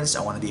sprints.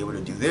 I want to be able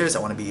to do this. I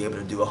want to be able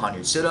to do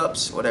 100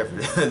 sit-ups, whatever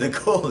the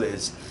goal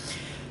is.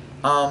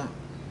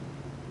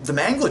 The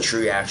mango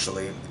tree,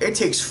 actually, it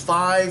takes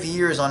 5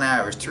 years on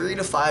average, 3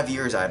 to 5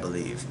 years, I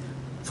believe,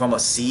 from a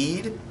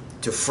seed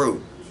to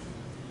fruit.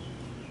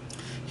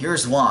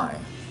 Here's why.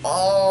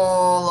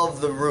 All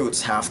of the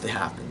roots have to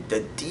happen.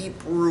 The deep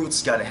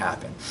roots got to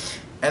happen.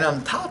 And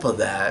on top of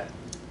that,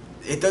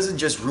 it doesn't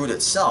just root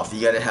itself.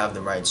 You got to have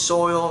the right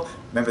soil,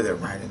 remember the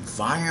right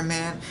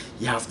environment.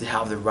 You have to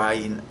have the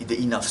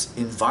enough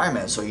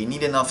environment, so you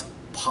need enough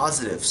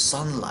positive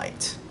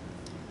sunlight,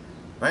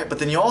 right? But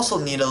then you also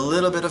need a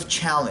little bit of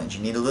challenge.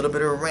 You need a little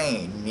bit of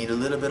rain. You need a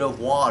little bit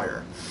of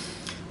water.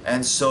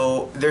 And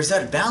so there's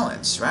that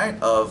balance, right,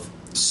 of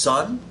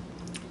sun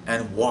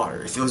and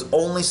water. If it was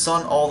only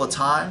sun all the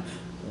time,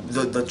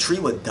 the tree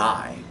would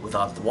die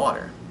without the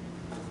water.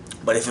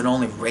 But if it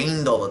only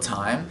rained all the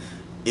time,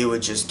 it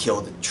would just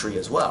kill the tree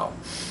as well.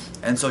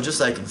 And so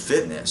just like in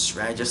fitness,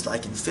 right? Just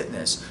like in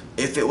fitness,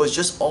 if it was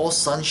just all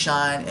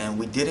sunshine and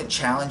we didn't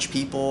challenge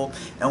people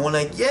and we're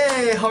like,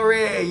 yay,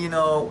 hooray, you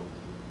know,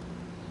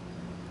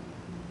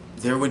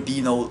 there would be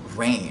no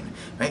rain,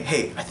 right?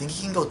 Hey, I think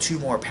you can go 2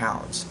 more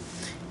pounds.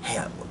 Hey,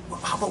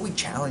 how about we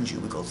challenge you?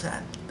 We go to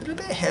that little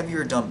bit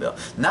heavier dumbbell.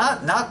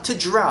 Not to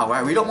drown,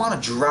 right? We don't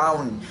want to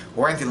drown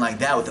or anything like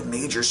that with a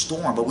major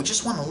storm, but we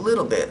just want a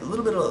little bit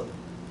of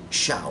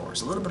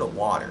showers, a little bit of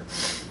water.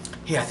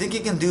 Hey, I think you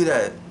can do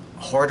that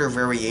harder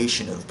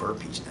variation of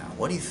burpees now.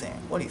 What do you think?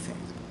 What do you think?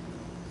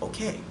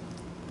 Okay,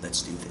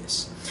 let's do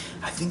this.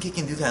 I think you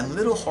can do that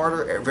little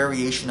harder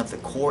variation of the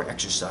core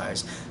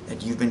exercise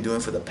that you've been doing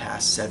for the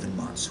past 7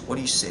 months. What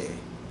do you say,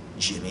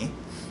 Jimmy?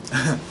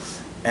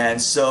 And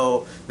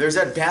so there's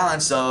that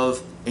balance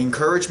of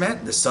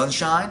encouragement, the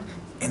sunshine,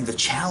 and the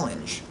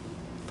challenge.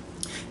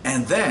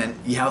 And then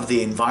you have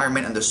the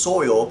environment and the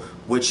soil,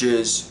 which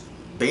is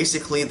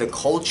basically the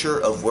culture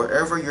of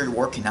wherever you're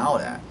working out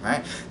at,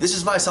 right? This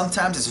is why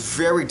sometimes it's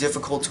very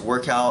difficult to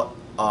work out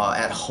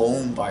at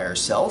home by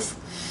ourselves.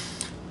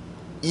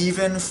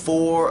 Even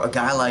for a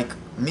guy like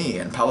me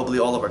and probably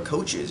all of our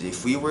coaches,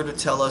 if we were to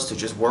tell us to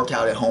just work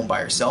out at home by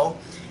ourselves,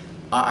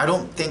 I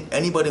don't think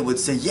anybody would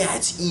say, yeah,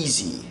 it's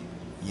easy.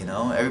 You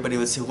know, everybody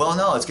would say, well,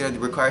 no, it's going to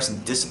require some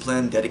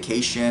discipline,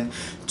 dedication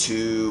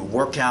to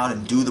work out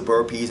and do the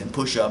burpees and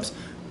push-ups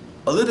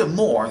a little bit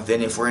more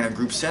than if we're in a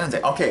group setting and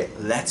say, okay,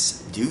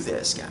 let's do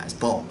this, guys.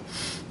 Boom.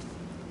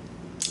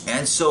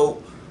 And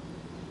so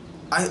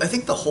I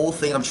think the whole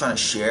thing I'm trying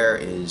to share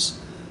is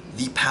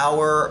the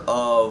power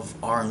of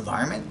our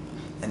environment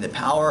and the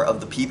power of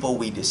the people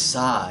we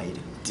decide,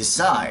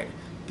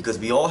 because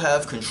we all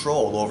have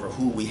control over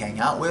who we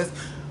hang out with,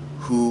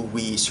 who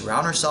we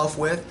surround ourselves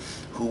with,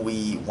 who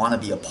we want to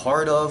be a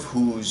part of,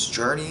 whose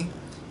journey,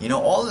 you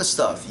know, all this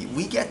stuff.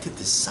 We get to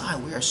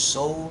decide. We are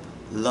so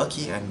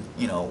lucky, and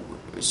you know,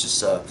 it's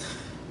just a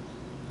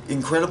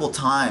incredible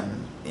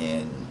time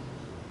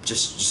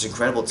just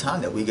incredible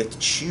time that we get to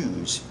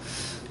choose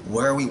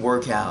where we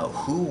work out,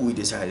 who we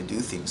decide to do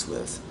things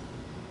with.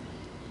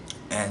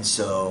 And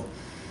so,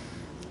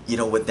 you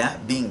know, with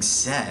that being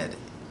said,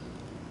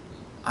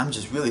 I'm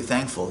just really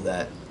thankful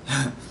that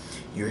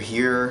you're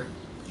here,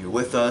 you're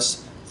with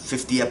us,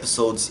 50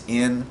 episodes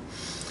in.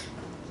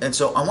 And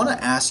so I want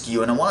to ask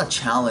you, and I want to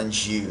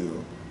challenge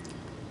you,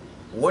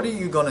 what are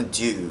you going to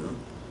do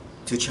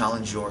to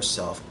challenge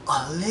yourself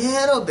a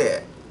little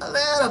bit?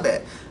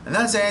 I'm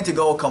not saying to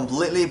go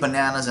completely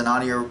bananas and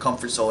out of your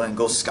comfort zone and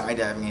go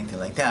skydiving, anything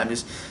like that. I'm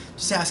just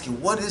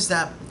asking, what is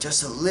that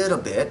just a little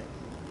bit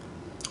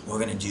we're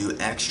going to do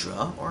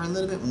extra, or a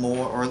little bit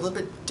more, or a little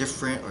bit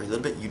different, or a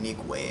little bit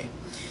unique way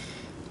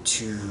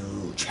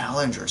to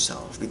challenge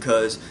yourself?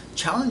 Because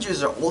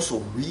challenges are also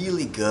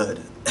really good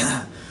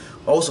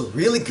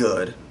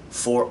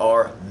for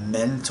our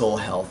mental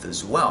health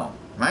as well,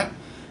 right?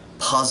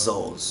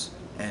 Puzzles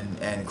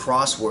and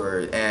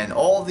crossword and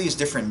all these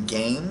different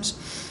games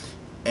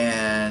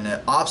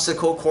and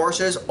obstacle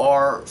courses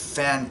are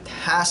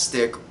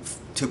fantastic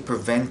to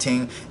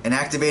preventing and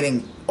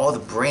activating all the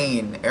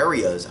brain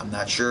areas. I'm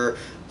not sure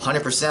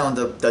 100% on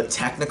the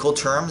technical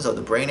terms of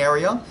the brain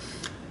area.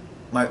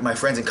 My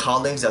friends and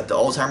colleagues at the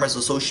Alzheimer's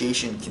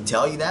Association can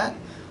tell you that,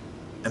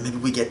 and maybe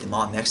we get them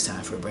on next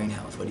time for brain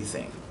health. What do you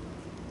think?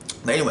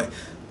 But anyway,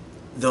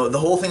 the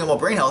whole thing about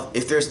brain health,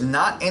 if there's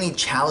not any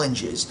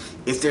challenges,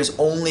 if there's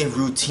only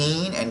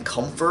routine and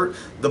comfort,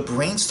 the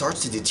brain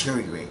starts to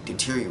deteriorate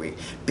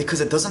because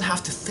it doesn't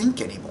have to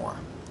think anymore.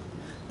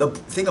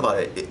 Think about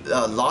it,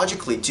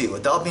 logically too,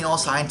 without being all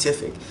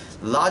scientific,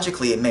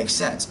 logically it makes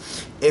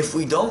sense. If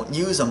we don't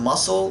use a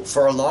muscle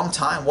for a long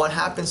time, what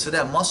happens to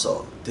that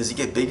muscle? Does it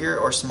get bigger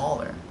or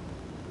smaller?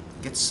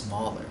 It gets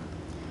smaller,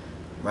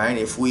 right?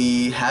 If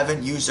we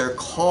haven't used our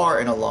car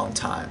in a long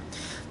time,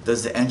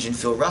 Does the engine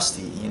feel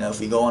rusty? You know, if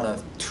we go on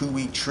a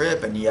 2-week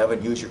trip and you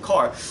haven't used your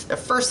car, the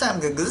first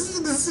time,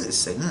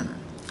 say,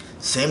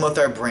 Same with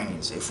our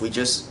brains. If we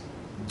just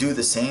do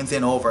the same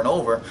thing over and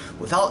over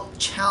without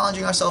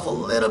challenging ourselves a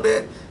little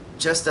bit,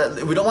 just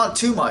that we don't want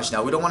too much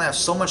now. We don't want to have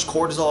so much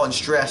cortisol and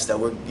stress that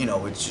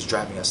it's just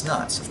driving us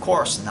nuts. Of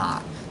course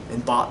not.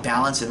 In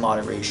balance and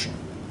moderation.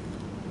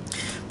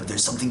 But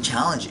there's something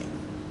challenging,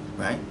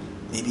 right?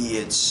 Maybe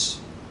it's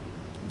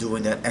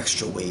doing that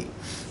extra weight.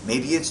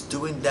 Maybe it's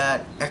doing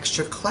that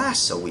extra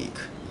class a week.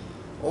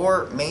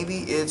 Or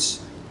maybe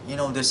it's,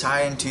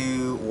 deciding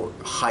to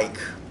hike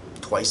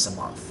twice a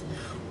month.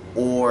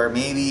 Or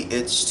maybe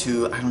it's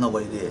to, I don't know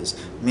what it is.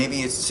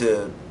 Maybe it's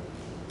to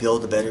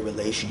build a better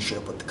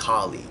relationship with the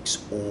colleagues,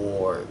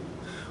 or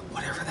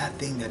whatever that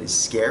thing that is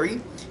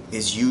scary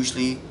is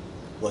usually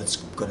what's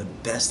going to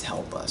best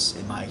help us,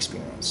 in my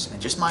experience,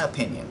 and just my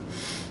opinion.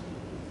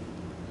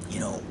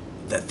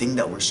 That thing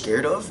that we're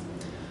scared of,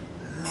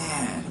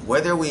 man,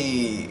 whether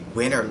we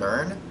win or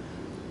learn,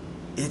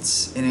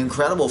 it's an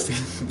incredible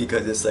feeling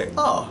because it's like,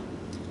 oh,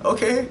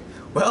 okay,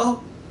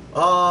 well,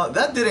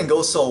 that didn't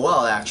go so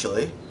well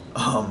actually.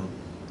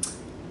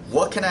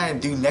 What can I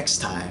do next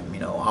time?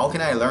 How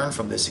can I learn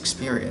from this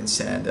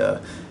experience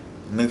and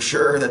make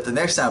sure that the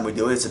next time we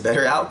do it, it's a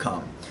better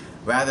outcome,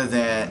 rather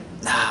than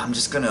I'm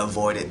just gonna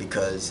avoid it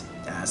because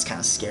it's kind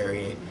of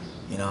scary.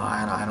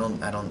 I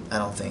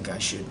don't think I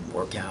should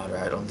work out, or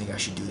I don't think I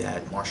should do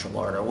that martial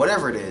art, or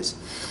whatever it is.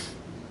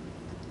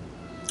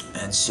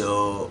 And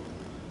so,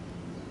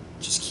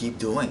 just keep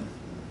doing.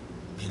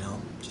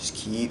 Just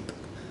keep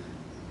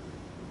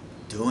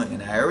doing.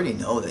 And I already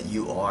know that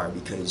you are,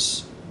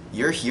 because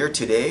you're here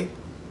today.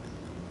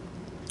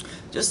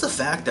 Just the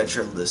fact that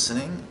you're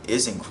listening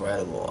is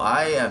incredible.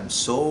 I am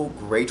so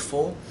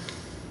grateful.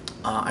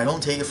 I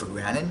don't take it for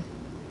granted.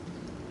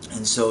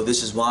 And so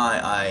this is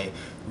why I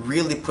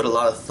really put a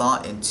lot of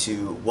thought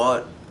into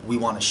what we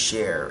want to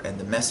share, and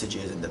the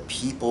messages, and the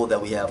people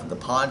that we have on the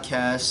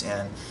podcast.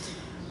 And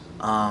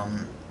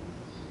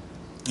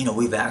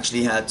we've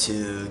actually had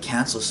to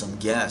cancel some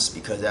guests,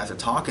 because after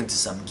talking to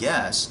some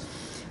guests,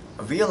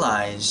 I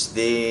realized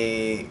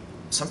they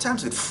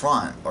sometimes would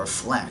front or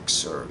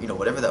flex, or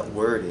whatever that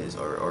word is,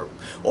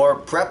 or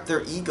prep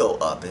their ego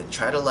up and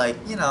try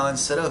to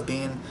instead of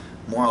being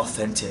more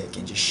authentic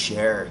and just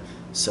share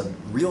some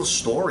real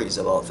stories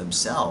about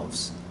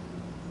themselves,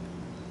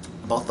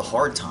 about the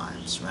hard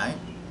times, right?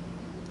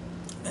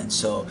 And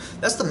so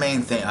that's the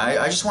main thing.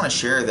 I just want to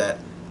share that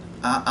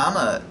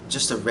I'm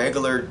just a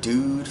regular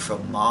dude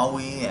from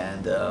Maui,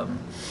 and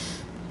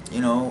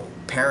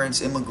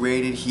parents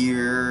immigrated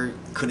here,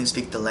 couldn't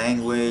speak the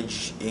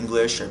language,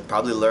 English. I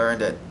probably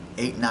learned at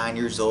 8-9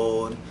 years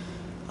old.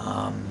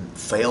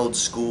 Failed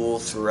school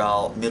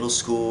throughout middle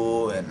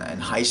school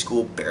and high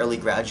school, barely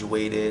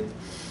graduated.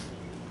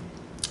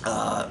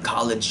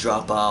 College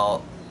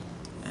dropout,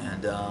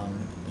 and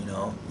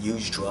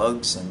used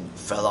drugs and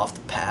fell off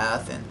the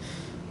path and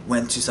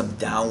went to some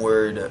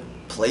downward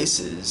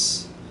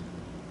places.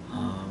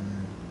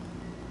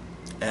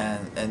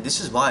 And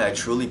this is why I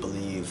truly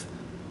believe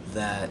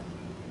that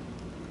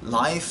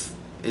life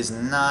is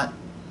not,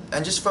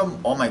 and just from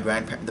all my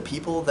grandparents, the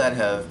people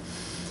that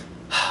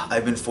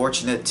I've been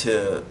fortunate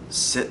to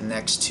sit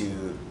next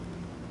to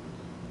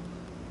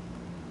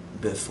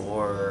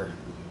before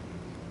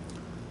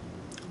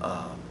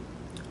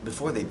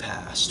they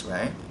passed,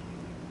 right?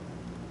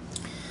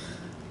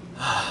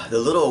 The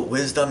little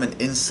wisdom and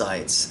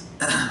insights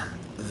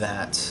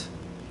that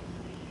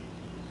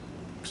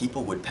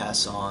people would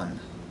pass on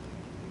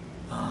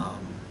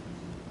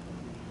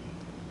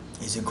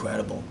is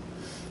incredible.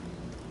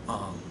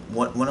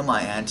 One of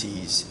my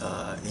aunties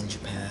in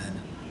Japan,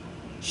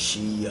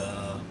 she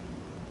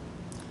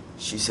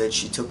said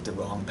she took the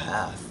wrong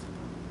path,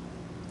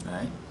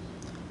 right?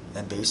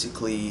 And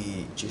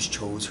basically just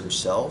chose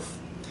herself,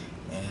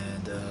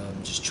 and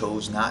just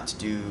chose not to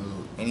do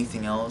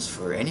anything else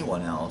for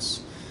anyone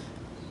else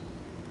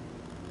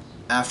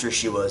after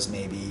she was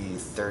maybe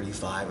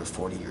 35 or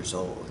 40 years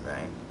old,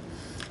 right?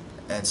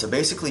 And so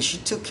basically she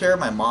took care of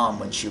my mom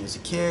when she was a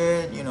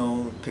kid,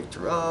 picked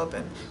her up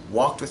and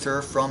walked with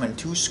her from and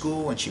to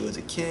school when she was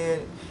a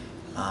kid.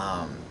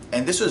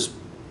 And this was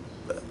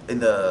in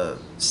the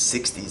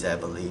 60s, I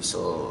believe,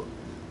 so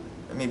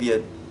maybe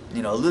a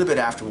little bit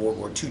after World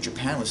War II.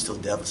 Japan was still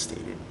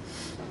devastated.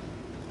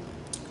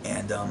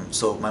 And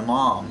so my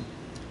mom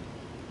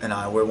and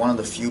I were one of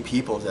the few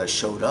people that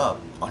showed up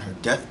on her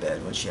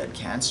deathbed when she had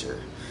cancer.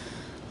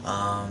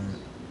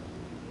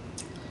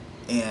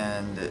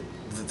 And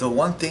the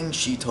one thing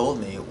she told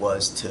me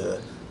was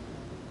to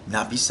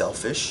not be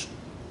selfish,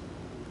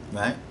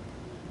 right?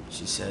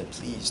 She said,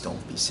 please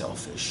don't be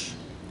selfish,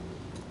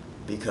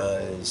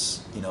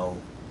 because,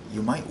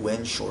 you might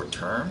win short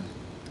term.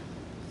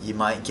 You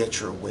might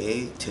get your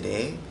way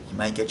today. You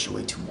might get your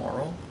way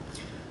tomorrow.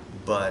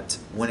 But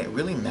when it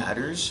really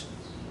matters,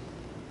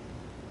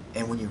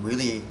 and when you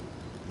really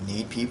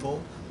need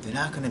people, they're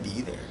not going to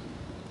be there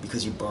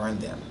because you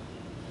burned them,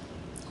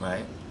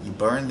 right? You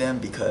burned them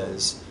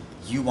because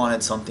you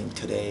wanted something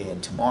today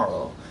and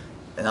tomorrow,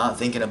 and not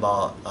thinking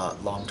about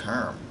long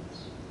term.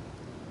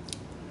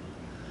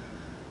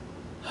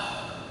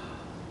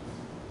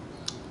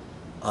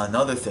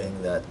 Another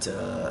thing that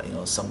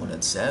someone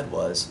had said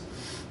was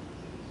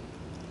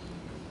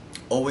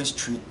always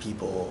treat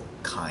people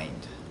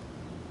kind.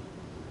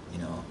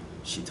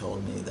 She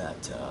told me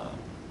that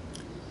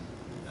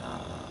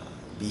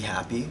be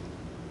happy,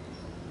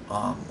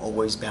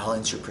 always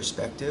balance your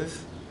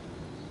perspective.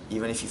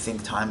 Even if you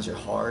think times are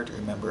hard,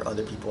 remember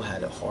other people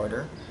had it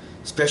harder,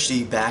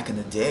 especially back in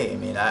the day. I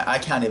mean, I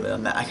can't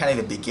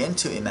even begin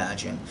to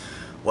imagine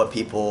what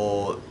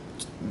people,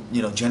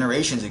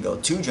 generations ago,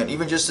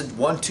 even just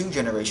 2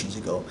 generations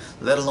ago,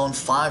 let alone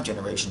 5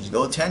 generations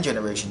ago, 10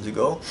 generations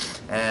ago,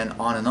 and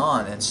on and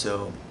on. And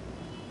so,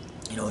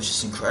 it's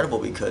just incredible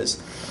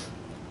because,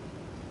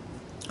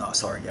 oh,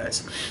 sorry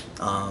guys.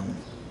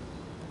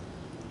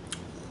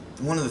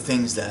 One of the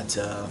things that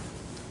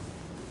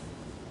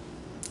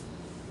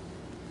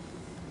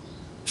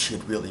she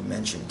had really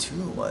mentioned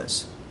too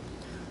was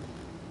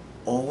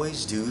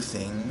always do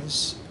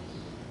things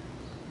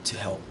to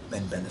help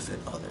and benefit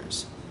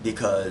others,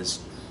 because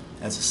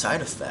as a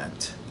side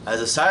effect,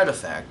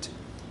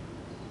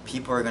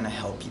 people are going to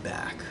help you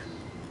back.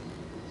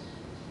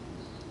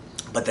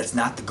 But that's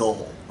not the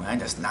goal, right?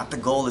 That's not the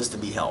goal, is to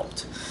be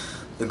helped.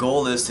 The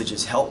goal is to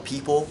just help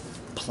people,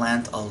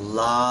 plant a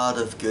lot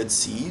of good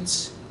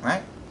seeds,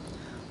 right?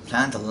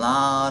 Plant a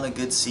lot of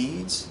good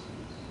seeds,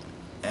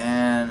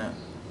 and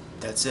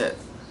that's it.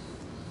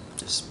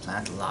 Just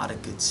plant a lot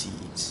of good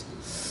seeds.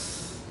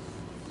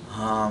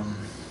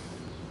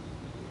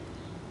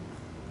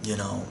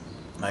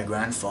 My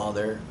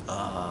grandfather,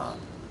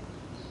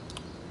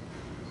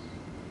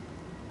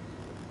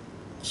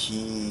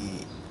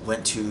 he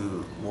went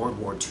to World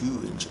War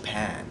II in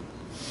Japan,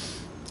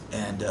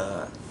 and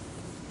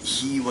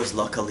he was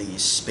luckily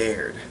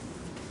spared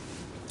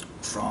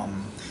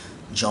from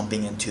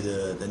jumping into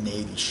the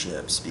Navy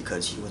ships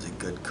because he was a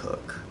good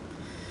cook.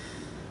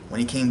 When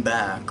he came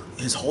back,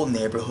 his whole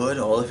neighborhood,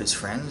 all of his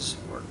friends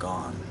were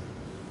gone.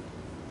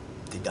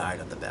 They died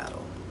of the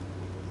battle.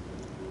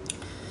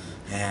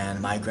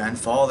 And my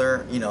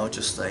grandfather,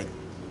 just like,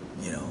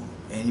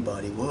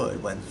 anybody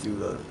would, went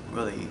through a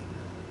really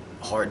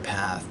hard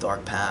path,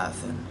 dark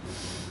path,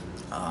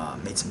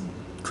 and made some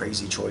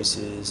crazy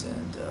choices,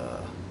 and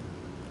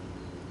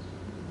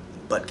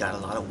but got a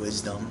lot of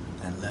wisdom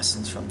and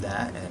lessons from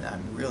that, and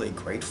I'm really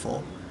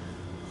grateful.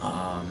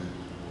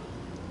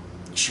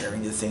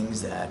 Sharing the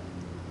things that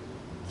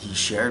he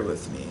shared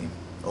with me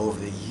over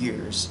the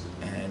years,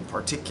 and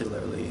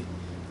particularly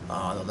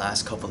the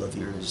last couple of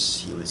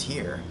years he was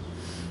here,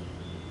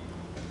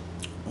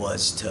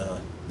 was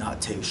to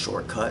not take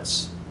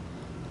shortcuts,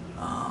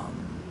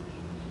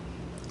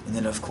 and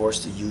then of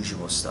course the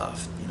usual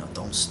stuff.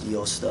 Don't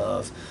steal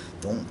stuff,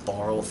 don't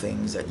borrow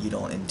things that you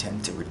don't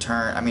intend to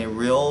return. I mean,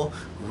 real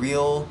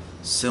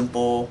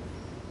simple,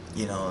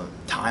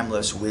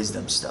 timeless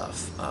wisdom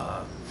stuff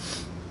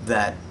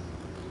that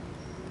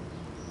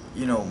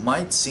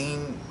might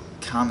seem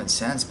common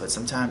sense, but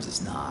sometimes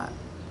it's not,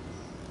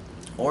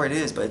 or it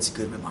is, but it's a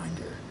good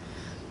reminder.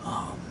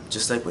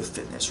 Just like with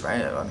fitness,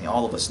 right? I mean,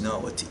 all of us know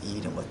what to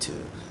eat and what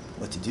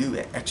to do,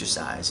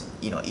 exercise, and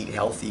eat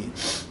healthy,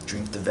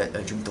 drink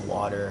the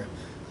water,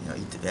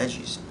 eat the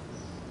veggies.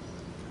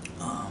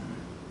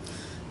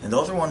 And the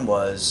other one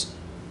was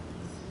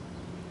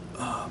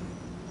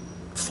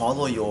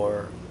follow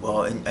your,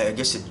 well, I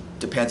guess it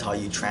depends how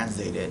you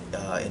translate it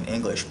in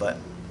English, but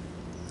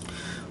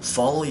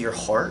follow your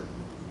heart,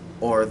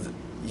 or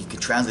you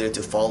could translate it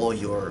to follow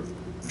your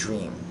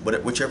dream,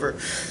 whichever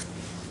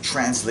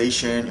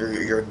translation,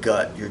 your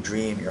gut, your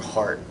dream, your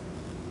heart.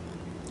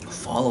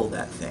 Follow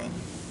that thing,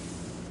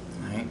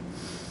 right?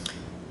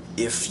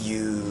 If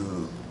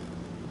you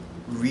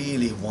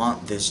really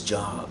want this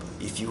job,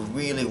 if you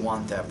really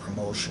want that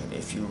promotion,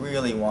 if you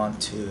really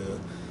want to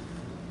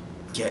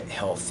get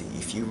healthy,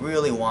 if you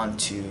really want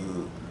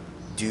to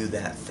do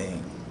that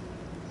thing,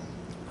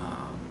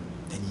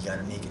 then you got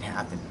to make it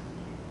happen.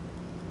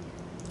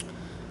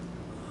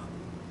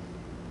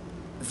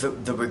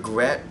 The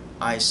regret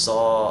I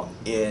saw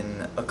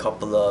in a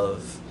couple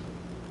of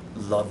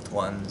loved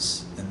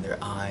ones in their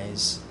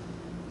eyes,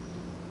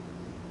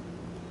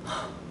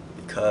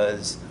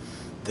 because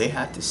they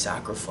had to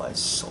sacrifice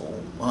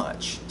so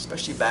much,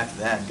 especially back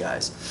then,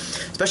 guys.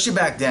 Especially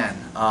back then,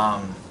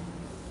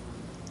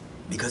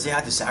 because they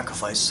had to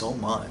sacrifice so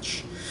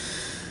much,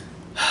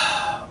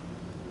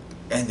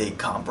 and they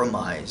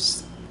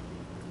compromised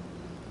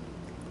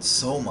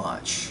so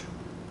much,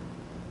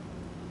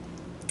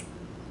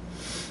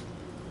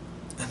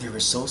 and they were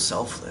so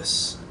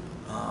selfless.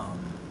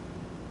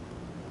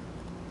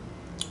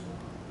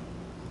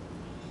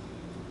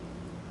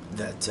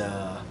 That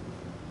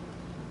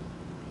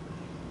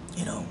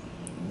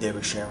they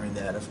were sharing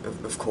that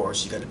of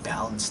course you got to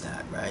balance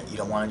that, right? You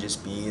don't want to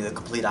just be the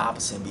complete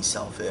opposite and be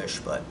selfish,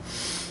 but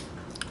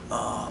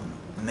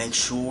make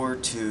sure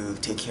to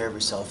take care of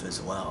yourself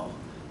as well.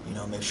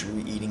 Make sure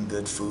you're eating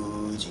good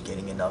foods, you're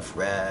getting enough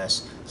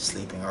rest,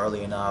 sleeping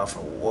early enough,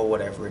 or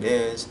whatever it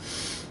is.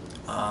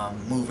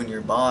 moving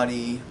your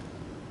body,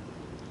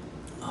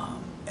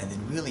 and then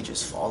really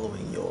just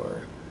following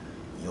your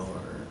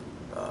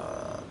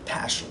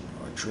passion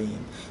or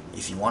dream.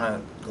 If you want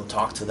to go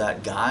talk to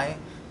that guy,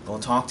 go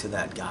talk to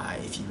that guy.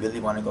 If you really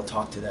want to go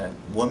talk to that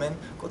woman,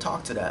 go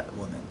talk to that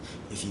woman.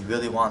 If you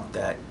really want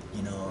that,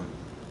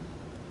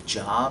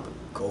 job,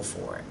 go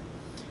for it.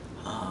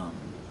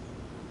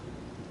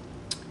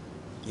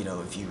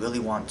 If you really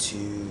want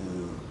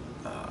to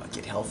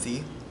get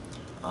healthy,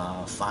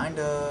 find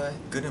a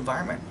good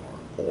environment,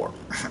 or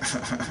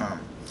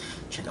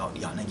check out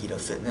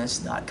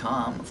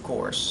yanagitafitness.com, of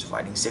course.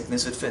 Fighting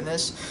Sickness with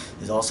Fitness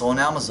is also on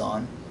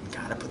Amazon.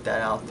 Gotta put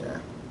that out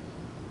there.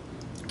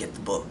 Get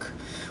the book.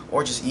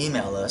 Or just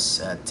email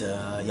us at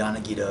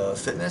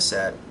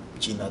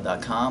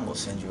yanagitafitness@gmail.com. We'll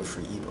send you a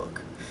free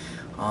ebook.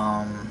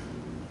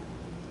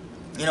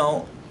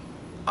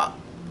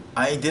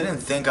 I didn't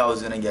think I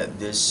was gonna get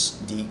this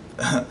deep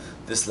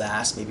this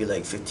last maybe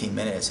like 15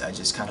 minutes. I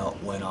just kind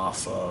of went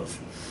off of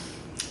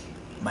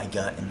my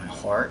gut and my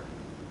heart.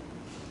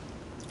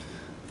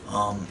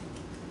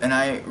 And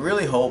I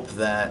really hope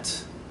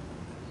that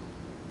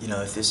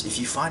if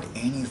you find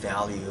any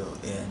value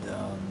in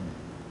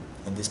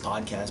this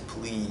podcast,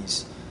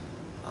 please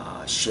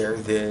share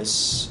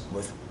this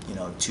with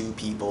 2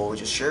 people.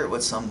 Just share it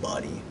with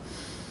somebody,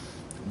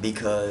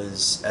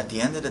 because at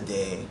the end of the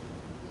day,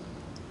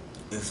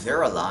 if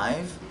they're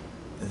alive,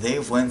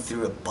 they've went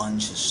through a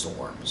bunch of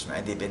storms,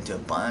 right? They've been to a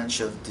bunch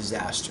of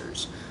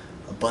disasters,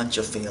 a bunch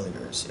of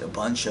failures, a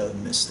bunch of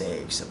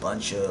mistakes, a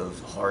bunch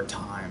of hard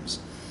times,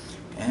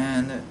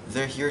 and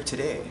they're here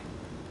today.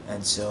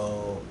 And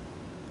so,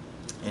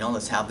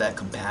 let's have that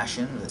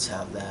compassion, let's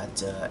have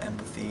that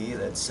empathy,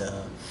 and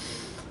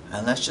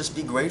let's just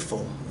be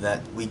grateful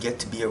that we get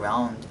to be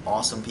around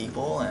awesome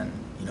people, and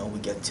we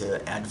get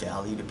to add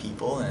value to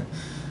people, and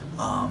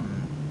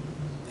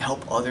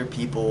help other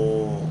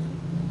people.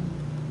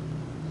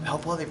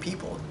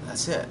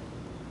 That's it.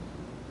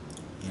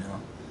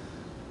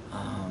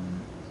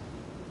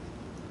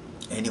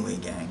 Anyway,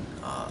 gang,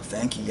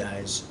 thank you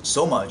guys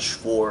so much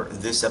for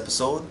this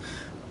episode.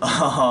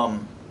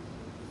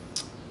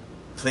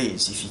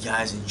 Please, if you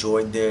guys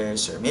enjoyed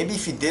this, or maybe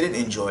if you didn't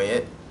enjoy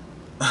it,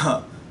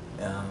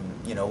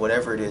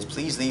 whatever it is,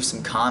 please leave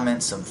some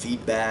comments, some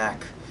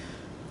feedback,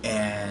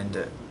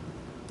 and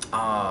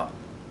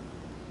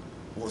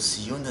we'll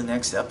see you in the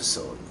next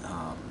episode.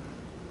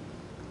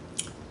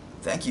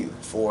 Thank you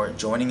for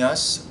joining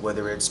us,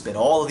 whether it's been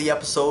all of the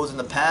episodes in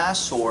the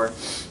past, or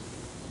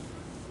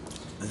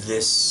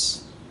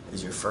this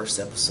is your first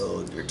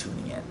episode you're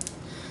tuning in.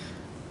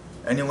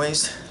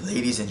 Anyways,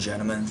 ladies and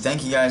gentlemen,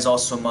 thank you guys all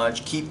so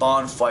much. Keep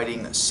on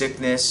fighting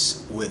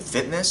sickness with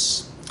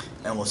fitness,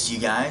 and we'll see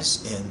you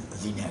guys in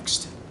the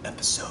next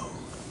episode.